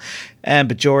Trill and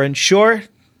Bajoran. Sure,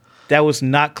 that was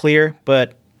not clear,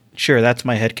 but sure, that's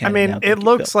my headcanon. I mean, it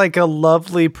looks like a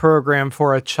lovely program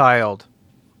for a child.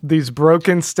 These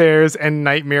broken stairs and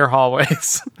nightmare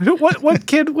hallways. What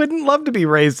kid wouldn't love to be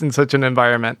raised in such an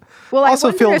environment? Well, I also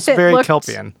wonder feels if it very looked-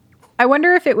 Kelpian. I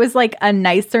wonder if it was a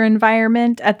nicer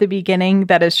environment at the beginning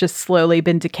that has just slowly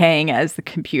been decaying as the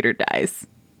computer dies.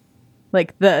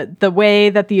 The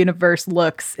way that the universe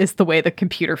looks is the way the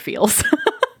computer feels.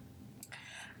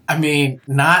 I mean,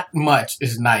 not much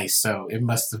is nice, so it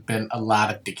must have been a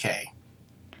lot of decay.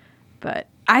 But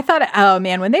I thought, oh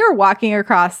man, when they were walking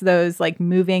across those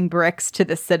moving bricks to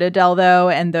the Citadel, though,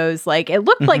 and those it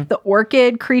looked like the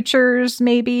orchid creatures,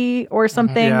 maybe, or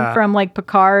something Yeah. from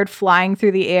Picard flying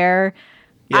through the air.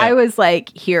 Yeah. I was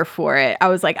here for it. I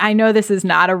was I know this is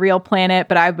not a real planet,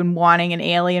 but I've been wanting an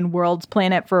alien worlds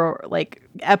planet for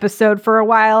episode for a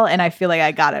while, and I feel like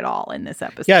I got it all in this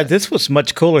episode. Yeah, this was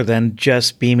much cooler than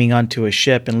just beaming onto a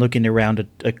ship and looking around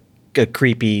a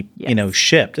creepy, Yes.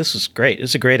 ship. This was great.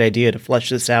 It's a great idea to flesh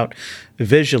this out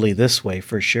visually this way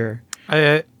for sure.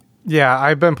 Yeah,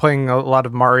 I've been playing a lot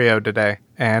of Mario today,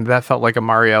 and that felt like a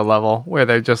Mario level where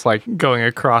they're just going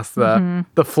across the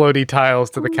floaty tiles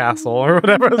to the castle or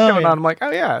whatever is going yeah. on. I'm like,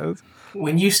 oh yeah.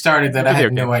 When you started that, I Video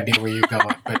had no game. idea where you're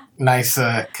going, but nice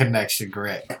connection,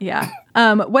 Greg. Yeah.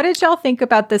 What did y'all think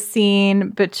about the scene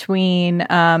between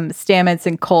Stamets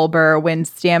and Culber when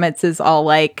Stamets is all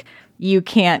you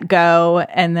can't go.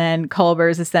 And then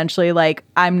Culber's essentially like,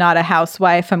 I'm not a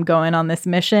housewife. I'm going on this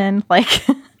mission. Like,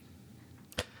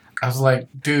 I was like,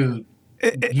 dude,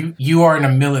 you are in the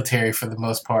military for the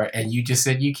most part, and you just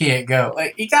said you can't go.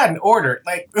 Like, he got an order.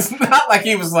 Like, it's not like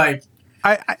he was like.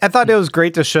 I thought it was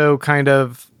great to show kind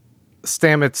of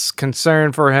Stamets'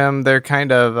 concern for him. They're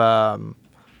kind of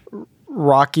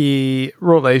rocky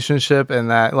relationship, and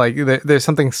that like there's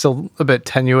something still a bit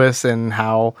tenuous in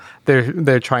how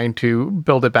they're trying to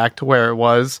build it back to where it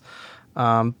was.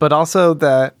 But also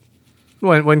that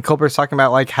when Culber's talking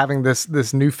about like having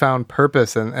this newfound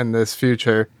purpose in this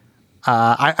future.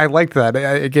 I liked that.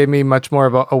 It gave me much more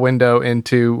of a window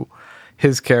into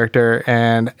his character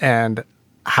and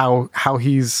how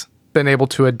he's been able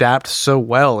to adapt so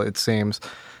well. It seems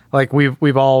like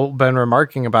we've all been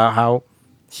remarking about how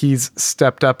he's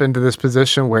stepped up into this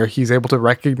position where he's able to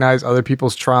recognize other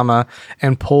people's trauma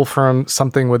and pull from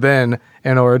something within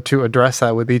in order to address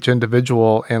that with each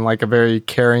individual in like a very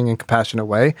caring and compassionate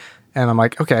way. And I'm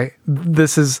like, okay,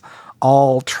 this is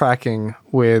all tracking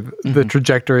with the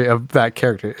trajectory of that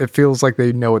character. It feels like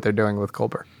they know what they're doing with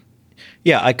Culber.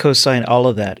 Yeah, I co-sign all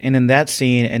of that. And in that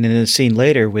scene, and in the scene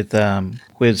later with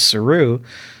Saru,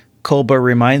 Culber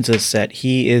reminds us that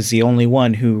he is the only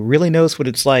one who really knows what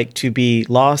it's like to be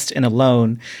lost and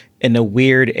alone in a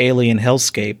weird alien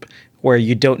hellscape where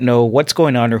you don't know what's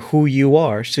going on or who you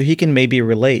are. So he can maybe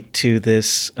relate to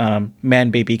this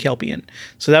man-baby Kelpian.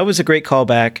 So that was a great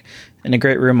callback and a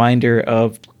great reminder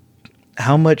of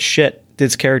how much shit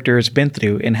this character has been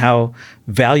through and how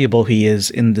valuable he is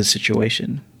in this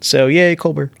situation. So yay,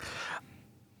 Culber.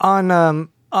 On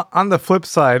the flip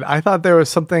side, I thought there was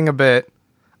something a bit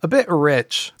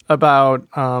rich about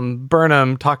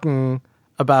Burnham talking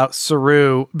about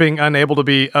Saru being unable to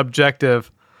be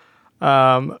objective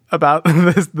about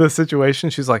the situation.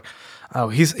 She's like, oh,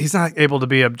 he's not able to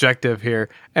be objective here.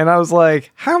 And I was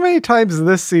like, how many times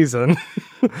this season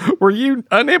were you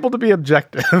unable to be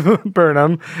objective,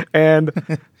 Burnham? And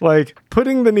like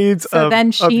putting the needs so of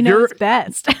then she of knows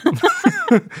best.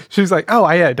 She's like, oh,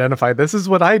 I identify. This is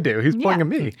what I do. He's pulling a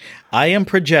me. I am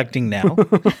projecting now.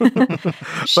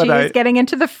 She's getting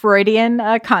into the Freudian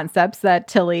concepts that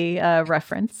Tilly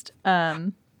referenced.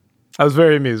 I was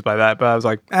very amused by that, but I was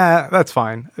like, that's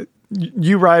fine.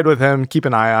 You ride with him. Keep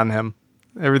an eye on him.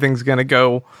 Everything's going to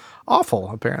go awful,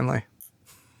 apparently.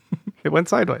 It went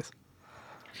sideways.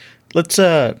 Let's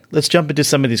jump into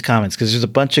some of these comments because there's a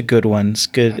bunch of good ones,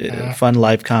 good, fun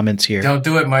live comments here. Don't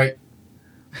do it, Mike.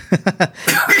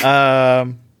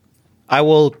 I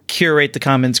will curate the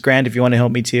comments, Grant, if you want to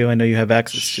help me too. I know you have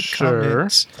access to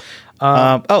comments.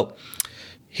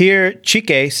 Here,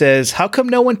 Chike says, how come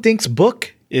no one thinks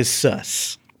Book is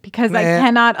sus? Because I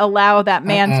cannot allow that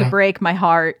man to break my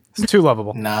heart. It's too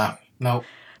lovable. Nah, nope.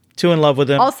 Too in love with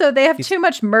him. Also, they have too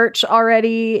much merch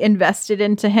already invested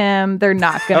into him. They're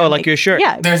not going to. Oh, like your shirt.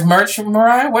 Yeah. There's merch from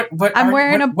Mariah? What I'm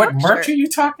wearing a what Book merch shirt. are you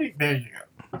talking? There you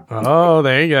go. Oh,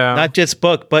 there you go. Not just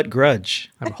Book, but Grudge.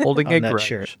 I'm holding on a that grudge.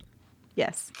 shirt.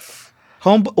 Yes.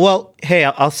 Well, hey,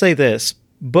 I'll say this.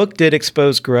 Book did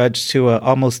expose Grudge to an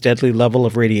almost deadly level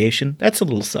of radiation. That's a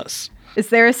little sus. Is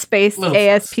there a space Little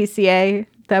ASPCA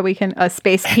that we can, a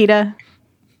space PETA?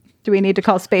 Do we need to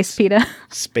call space PETA?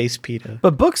 Space PETA.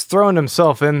 But Book's throwing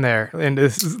himself in there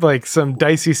into like some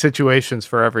dicey situations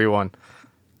for everyone.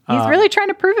 He's really trying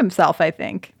to prove himself, I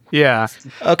think. Yeah.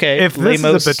 Okay. If this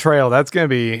is a betrayal, that's going to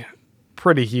be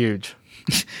pretty huge.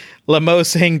 Lamo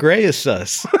saying Gray is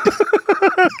sus.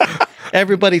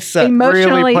 Everybody's sus.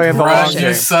 Emotionally Really playing the long crushing. game.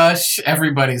 Roger's sus.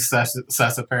 Everybody's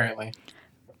sus, apparently.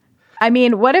 I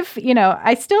mean, what if,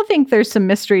 I still think there's some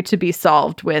mystery to be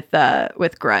solved with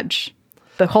Grudge.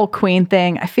 The whole queen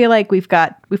thing. I feel like we've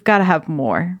got to have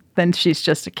more than she's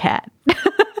just a cat.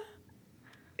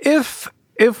 If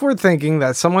we're thinking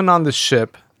that someone on the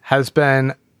ship has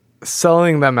been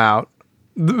selling them out,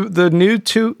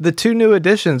 the two new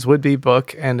additions would be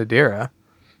Book and Adira.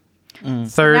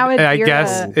 Third, Now I Adira-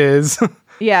 guess, is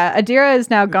Yeah, Adira has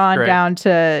now gone great. down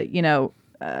to,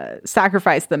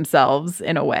 sacrifice themselves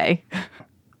in a way.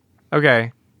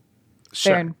 okay.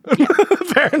 Sure. Fair-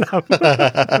 Fair enough.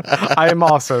 I am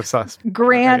also sus.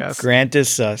 Grant. I guess. Grant is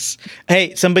sus.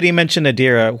 Hey, somebody mentioned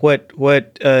Adira.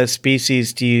 What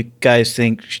species do you guys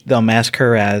think they'll mask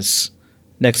her as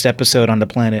next episode on the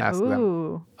planet? Ask them.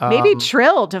 Ooh, maybe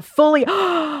Trill to fully.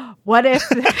 What if?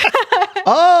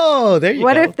 Oh, there you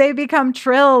What go. if they become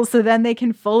Trill so then they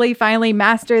can finally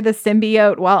master the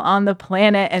symbiote while on the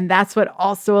planet, and that's what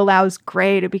also allows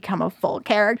Gray to become a full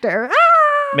character. Ah!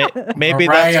 Maybe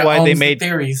Mariah that's why they owns the made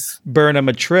theories. Burnham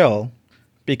a Trill,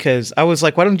 because I was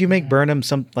like, why don't you make Burnham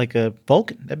some like a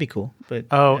Vulcan? That'd be cool. But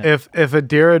if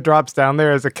Adira drops down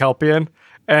there as a Kelpian,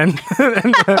 and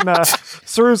then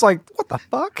Saru's like, what the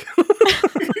fuck?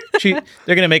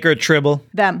 they're gonna make her a Tribble.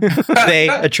 Them. They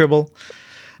a Tribble.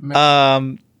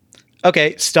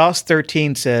 Okay,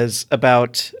 Stoss13 says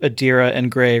about Adira and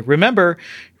Gray. Remember,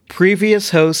 previous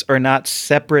hosts are not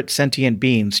separate sentient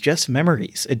beings, just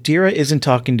memories. Adira isn't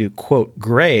talking to, quote,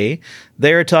 Gray.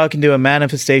 They are talking to a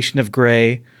manifestation of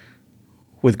Gray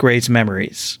with Gray's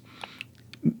memories.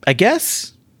 I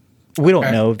guess we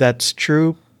don't know if that's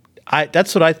true.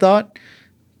 That's what I thought,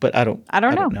 but I don't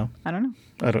know. I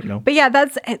don't know. But yeah,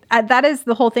 that is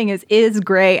the whole thing is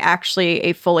Gray actually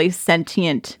a fully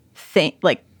sentient thing,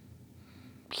 like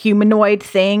humanoid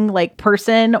thing, like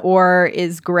person, or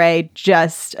is Gray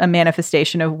just a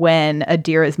manifestation of when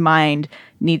Adira's mind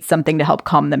needs something to help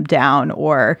calm them down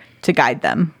or to guide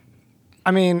them?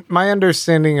 I mean, my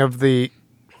understanding of the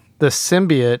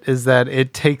symbiote is that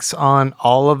it takes on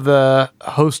all of the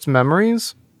host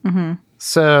memories. Mm-hmm.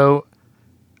 So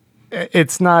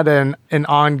it's not an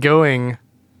ongoing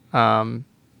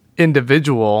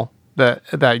individual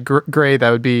that Gray that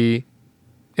would be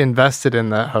invested in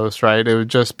that host, right? It would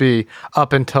just be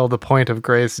up until the point of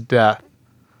Gray's death.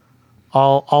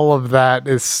 All of that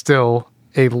is still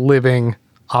a living,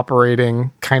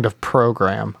 operating kind of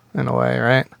program in a way,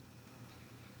 right?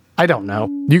 I don't know.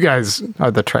 You guys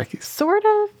are the Trekkies. Sort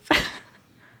of.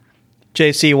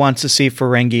 JC wants to see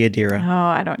Ferengi Adira.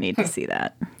 Oh, I don't need to see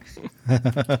that.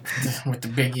 With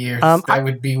the big ears. That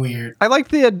would be weird. I like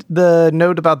the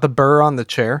note about the burr on the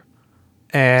chair.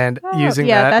 And using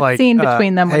that like scene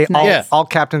between them was nice. All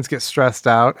captains get stressed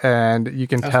out, and you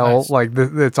can tell nice. Like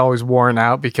it's always worn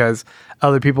out because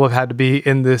other people have had to be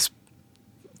in this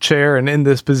chair and in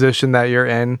this position that you're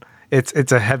in.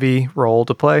 It's a heavy role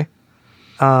to play.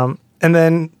 And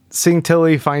then seeing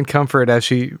Tilly find comfort as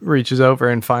she reaches over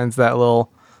and finds that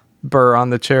little burr on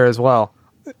the chair as well.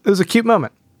 It was a cute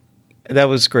moment. That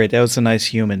was great. That was a nice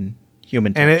human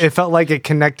touch. And it felt like it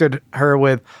connected her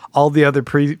with all the other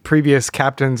previous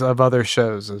captains of other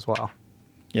shows as well.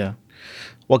 Yeah.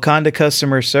 Wakanda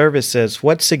Customer Service says,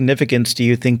 what significance do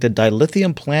you think the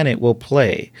dilithium planet will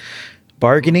play?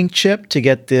 Bargaining chip to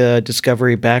get the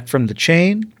Discovery back from the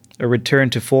chain? A return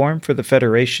to form for the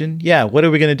Federation? Yeah, what are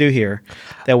we going to do here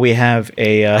that we have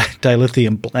a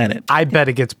dilithium planet? I bet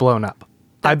it gets blown up.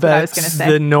 I bet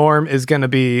the norm is going to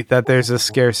be that there's a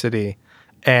scarcity.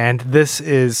 And this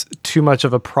is too much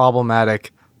of a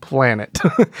problematic planet.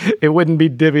 It wouldn't be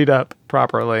divvied up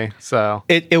properly. So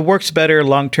it works better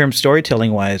long-term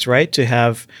storytelling wise, right? To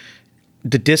have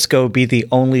the Disco be the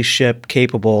only ship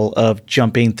capable of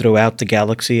jumping throughout the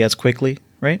galaxy as quickly,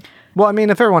 right? Well, I mean,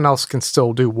 if everyone else can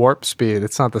still do warp speed,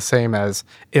 it's not the same as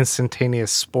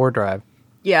instantaneous spore drive.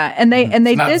 Yeah, and they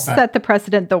did set the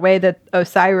precedent. The way that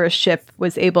Osiris' ship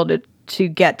was able to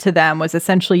get to them was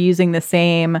essentially using the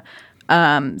same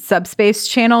subspace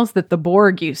channels that the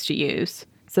Borg used to use.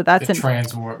 So that's a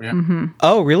transwarp. Yeah. Mm-hmm.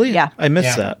 Oh, really? Yeah, I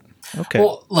missed that. Okay.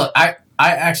 Well, look, I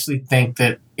actually think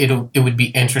that it would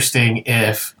be interesting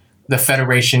if the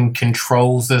Federation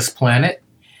controls this planet,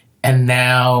 and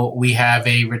now we have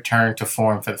a return to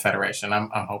form for the Federation. I'm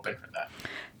hoping for that.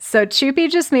 So Chupi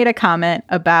just made a comment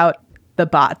about the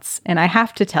bots, and I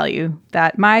have to tell you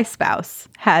that my spouse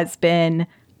has been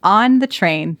on the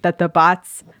train that the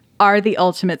bots are the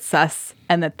ultimate sus,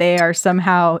 and that they are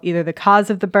somehow either the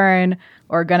cause of the burn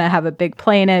or going to have a big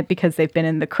play in it because they've been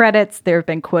in the credits. There have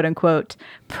been quote unquote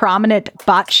prominent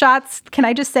bot shots. Can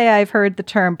I just say I've heard the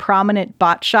term prominent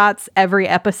bot shots every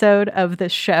episode of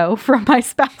this show from my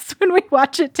spouse when we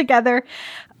watch it together.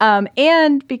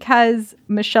 And because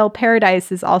Michelle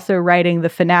Paradise is also writing the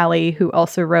finale, who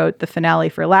also wrote the finale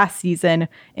for last season,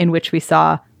 in which we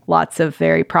saw lots of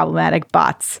very problematic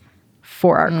bots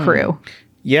for our crew.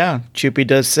 Yeah, Chupi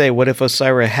does say, what if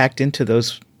Osira hacked into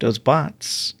those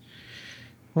bots?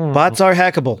 Bots are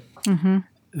hackable. Mm-hmm.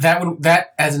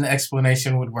 That as an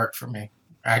explanation would work for me.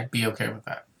 I'd be okay with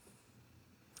that.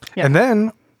 Yeah. And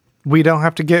then we don't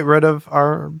have to get rid of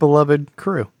our beloved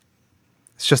crew.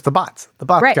 It's just the bots. The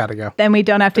bots got to go. Then we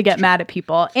don't have to get mad at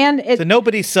people. And so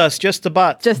nobody's sus, just the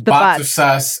bots. Just the bots are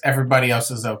sus. Everybody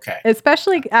else is okay.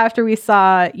 Especially after we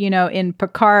saw, in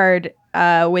Picard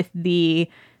with the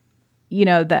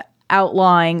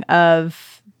outlawing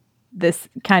of this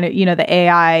kind of, the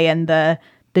AI and the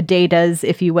datas,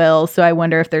 if you will. So I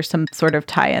wonder if there's some sort of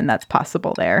tie-in that's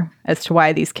possible there as to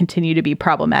why these continue to be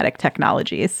problematic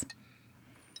technologies.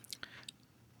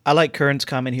 I like Kern's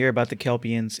comment here about the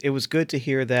Kelpians. It was good to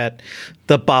hear that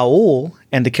the Ba'ul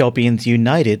and the Kelpians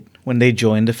united when they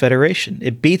joined the Federation.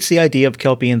 It beats the idea of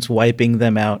Kelpians wiping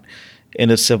them out in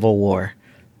a civil war.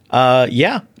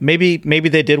 Yeah, maybe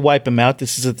they did wipe him out.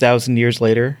 This is 1,000 years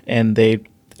later, and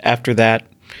after that,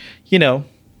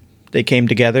 they came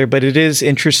together. But it is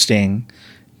interesting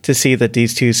to see that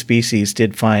these two species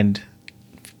did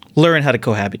learn how to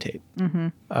cohabitate.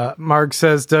 Marg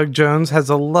says Doug Jones has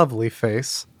a lovely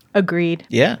face. Agreed.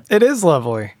 Yeah. It is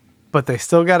lovely, but they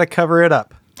still got to cover it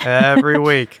up every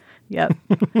week. Yep.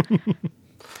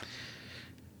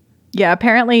 Yeah,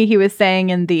 apparently he was saying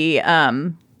in the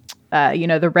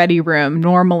the ready room,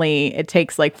 normally it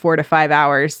takes like 4 to 5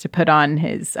 hours to put on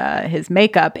his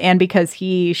makeup, and because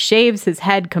he shaves his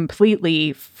head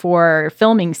completely for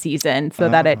filming season so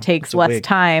that it takes less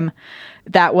time,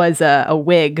 that was a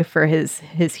wig for his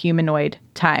humanoid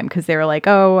time, because they were like,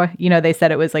 they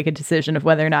said it was like a decision of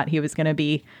whether or not he was going to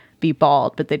be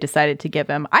bald, but they decided to give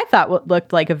him, I thought, what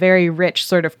looked like a very rich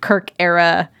sort of Kirk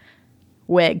era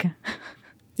wig.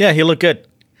 Yeah, he looked good.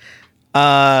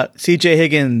 CJ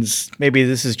Higgins, maybe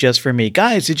this is just for me.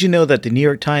 Guys, did you know that the New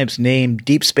York Times named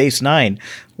Deep Space Nine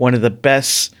one of the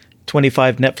best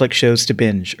 25 Netflix shows to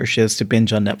binge on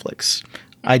Netflix?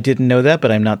 I didn't know that,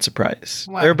 but I'm not surprised.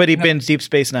 Wow. Everybody binge Deep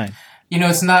Space Nine.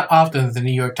 It's not often that the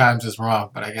New York Times is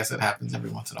wrong, but I guess it happens every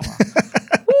once in a while.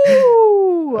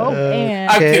 Ooh, oh man.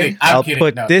 I'm kidding. I'll kidding.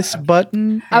 put No, this I'm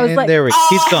button. I was like, there we go.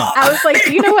 He's gone. I was like,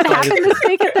 do you know what happened this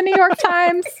week at the New York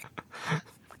Times?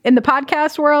 In the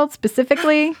podcast world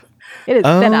specifically, it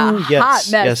has been a hot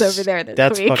mess over there this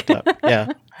That's week. fucked up.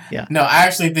 Yeah. No, I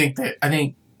actually think that I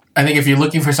think if you're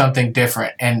looking for something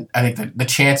different, and I think that the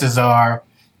chances are,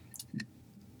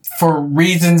 for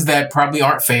reasons that probably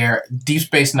aren't fair, Deep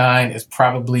Space Nine is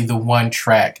probably the one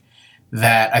Trek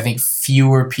that I think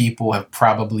fewer people have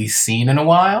probably seen in a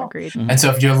while. Agreed. And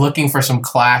so if you're looking for some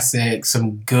classic,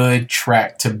 some good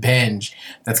Trek to binge,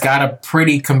 that's got a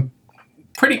pretty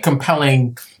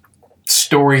compelling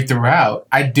story throughout,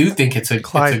 I do think it's a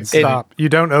Clyde, stop. You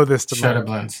don't owe this to me.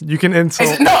 Shutterblins. You can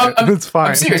insult. No, it's fine.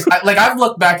 I'm serious. I've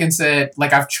looked back and said,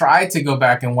 I've tried to go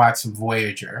back and watch some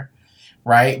Voyager,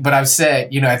 right? But I've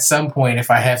said, at some point,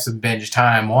 if I have some binge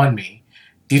time on me,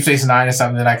 Deep Space Nine is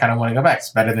something that I kind of want to go back. It's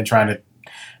better than trying to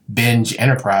binge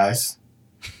Enterprise.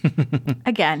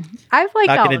 Again, I've liked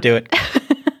Not all going to do of it.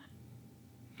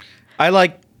 I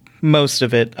like most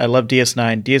of it. I love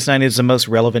DS9. DS9 is the most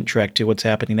relevant Trek to what's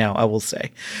happening now, I will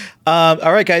say. All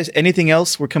right, guys. Anything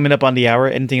else? We're coming up on the hour.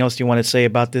 Anything else you want to say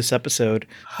about this episode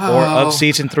or of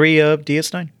season 3 of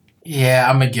DS9? Yeah,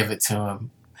 I'm going to give it to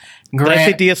him. Did I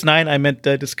say DS9? I meant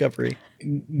Discovery.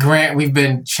 Grant, we've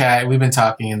been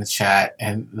talking in the chat,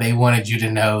 and they wanted you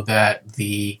to know that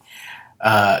the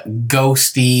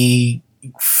ghosty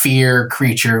fear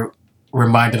creature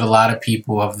reminded a lot of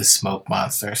people of the smoke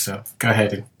monster. So go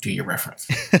ahead and do your reference.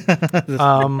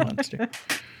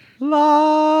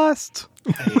 Lost.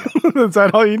 Is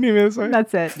that all you need me to say?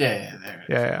 That's it.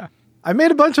 Yeah. I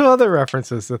made a bunch of other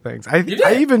references to things.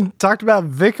 I even talked about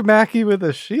Vic Mackey with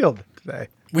a shield today.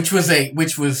 Which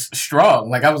was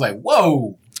strong. I was like,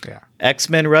 whoa. Yeah.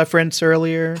 X-Men reference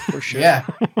earlier, for sure. Yeah.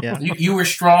 Yeah. You were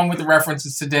strong with the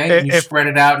references today, and you spread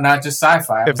it out, not just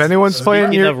sci-fi. If anyone's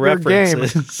playing your game,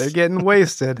 references. they're getting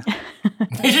wasted.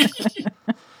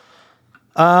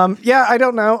 I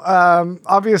don't know.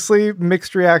 Obviously,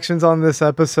 mixed reactions on this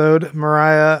episode.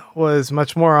 Mariah was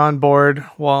much more on board,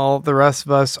 while the rest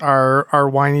of us are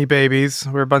whiny babies.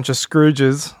 We're a bunch of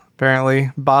Scrooges,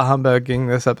 apparently, bah humbugging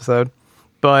this episode.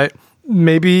 But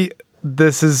maybe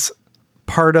this is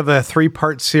part of a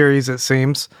 3-part series, it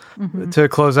seems, to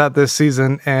close out this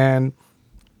season, and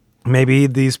maybe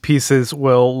these pieces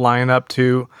will line up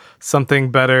to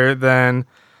something better than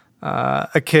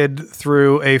a kid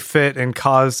threw a fit and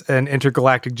caused an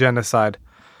intergalactic genocide.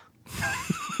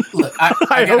 Look,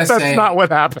 I hope that's say, not what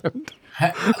happened.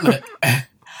 Look,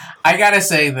 I gotta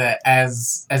say that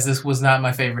as this was not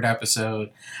my favorite episode,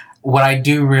 what I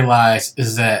do realize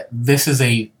is that this is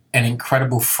an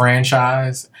incredible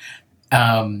franchise.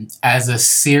 As a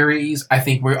series, I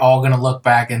think we're all going to look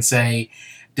back and say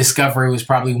Discovery was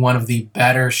probably one of the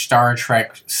better Star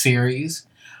Trek series.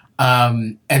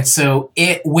 And so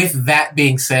with that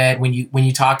being said, when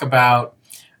you talk about,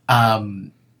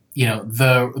 the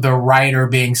writer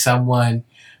being someone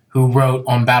who wrote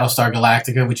on Battlestar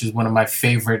Galactica, which is one of my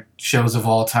favorite shows of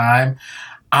all time,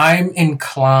 I'm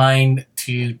inclined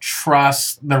to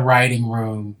trust the writing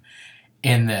room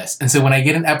in this. And so when I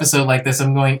get an episode like this,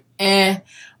 I'm going,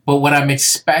 but what I'm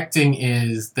expecting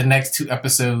is the next 2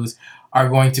 episodes are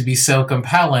going to be so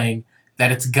compelling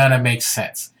that it's gonna make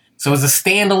sense. So as a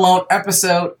standalone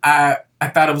episode, I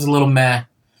thought it was a little meh,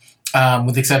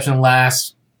 with the exception of the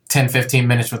last 10, 15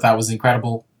 minutes, which I thought was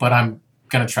incredible, but I'm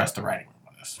gonna trust the writing room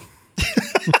on this.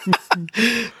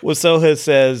 Wasoha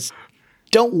says,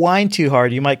 don't whine too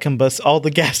hard. You might combust all the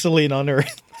gasoline on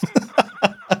Earth.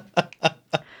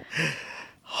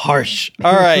 Harsh.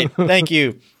 All right. Thank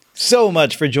you so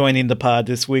much for joining the pod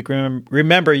this week.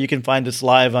 Remember, you can find us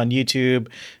live on YouTube,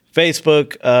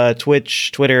 Facebook,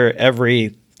 Twitch, Twitter,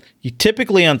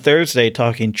 typically on Thursday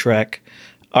talking Trek.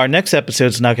 Our next episode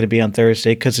is not going to be on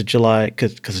Thursday because of July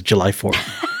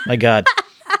 4th. My God.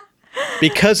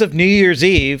 Because of New Year's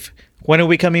Eve. When are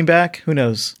we coming back? Who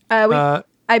knows? I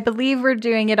believe we're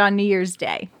doing it on New Year's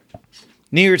Day.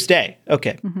 New Year's Day.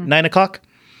 Okay. 9 o'clock?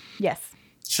 Yes.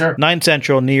 Sure. 9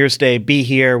 Central, New Year's Day. Be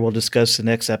here. We'll discuss the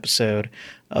next episode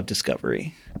of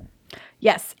Discovery.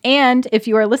 Yes. And if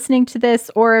you are listening to this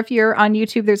or if you're on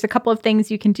YouTube, there's a couple of things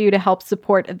you can do to help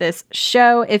support this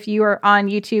show. If you are on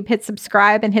YouTube, hit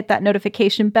subscribe and hit that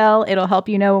notification bell. It'll help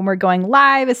you know when we're going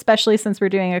live, especially since we're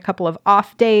doing a couple of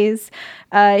off days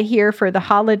here for the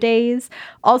holidays.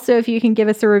 Also, if you can give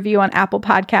us a review on Apple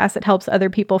Podcasts, it helps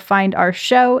other people find our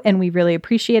show, and we really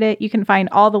appreciate it. You can find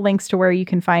all the links to where you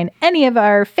can find any of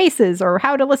our faces or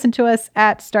how to listen to us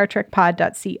at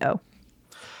StarTrekPod.co.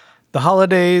 The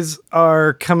holidays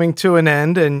are coming to an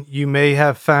end, and you may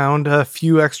have found a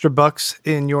few extra bucks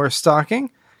in your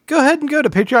stocking. Go ahead and go to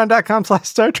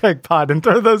patreon.com/StarTrekPod and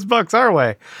throw those bucks our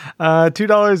way.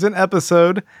 $2 an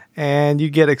episode, and you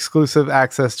get exclusive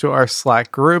access to our Slack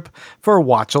group for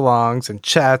watch-alongs and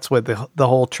chats with the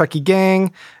whole Trekkie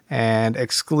gang and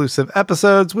exclusive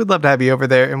episodes. We'd love to have you over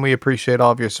there, and we appreciate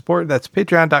all of your support. That's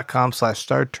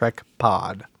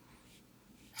patreon.com/StarTrekPod.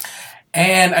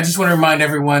 And I just want to remind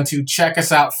everyone to check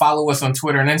us out. Follow us on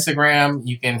Twitter and Instagram.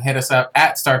 You can hit us up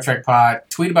at Star Trek Pod.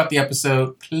 Tweet about the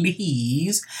episode,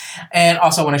 please. And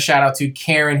also want to shout out to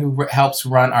Karen, who helps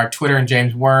run our Twitter, and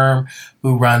James Worm,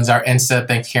 who runs our Insta.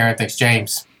 Thanks, Karen. Thanks,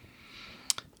 James.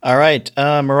 All right.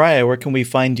 Mariah, where can we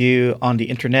find you on the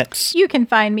internets? You can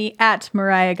find me at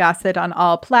Mariah Gossett on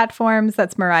all platforms.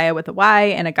 That's Mariah with a Y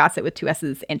and a Gossett with 2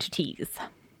 S's and 2 T's.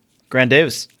 Grant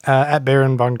Davis. At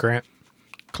Baron Von Grant.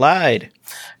 Clyde.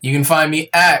 You can find me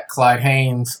at Clyde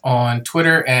Haynes on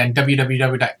Twitter and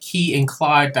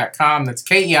www.keyandclyde.com. That's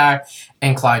KEI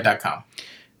and Clyde.com.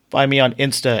 Find me on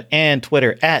Insta and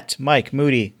Twitter at Mike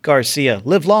Moody Garcia.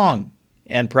 Live long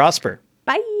and prosper.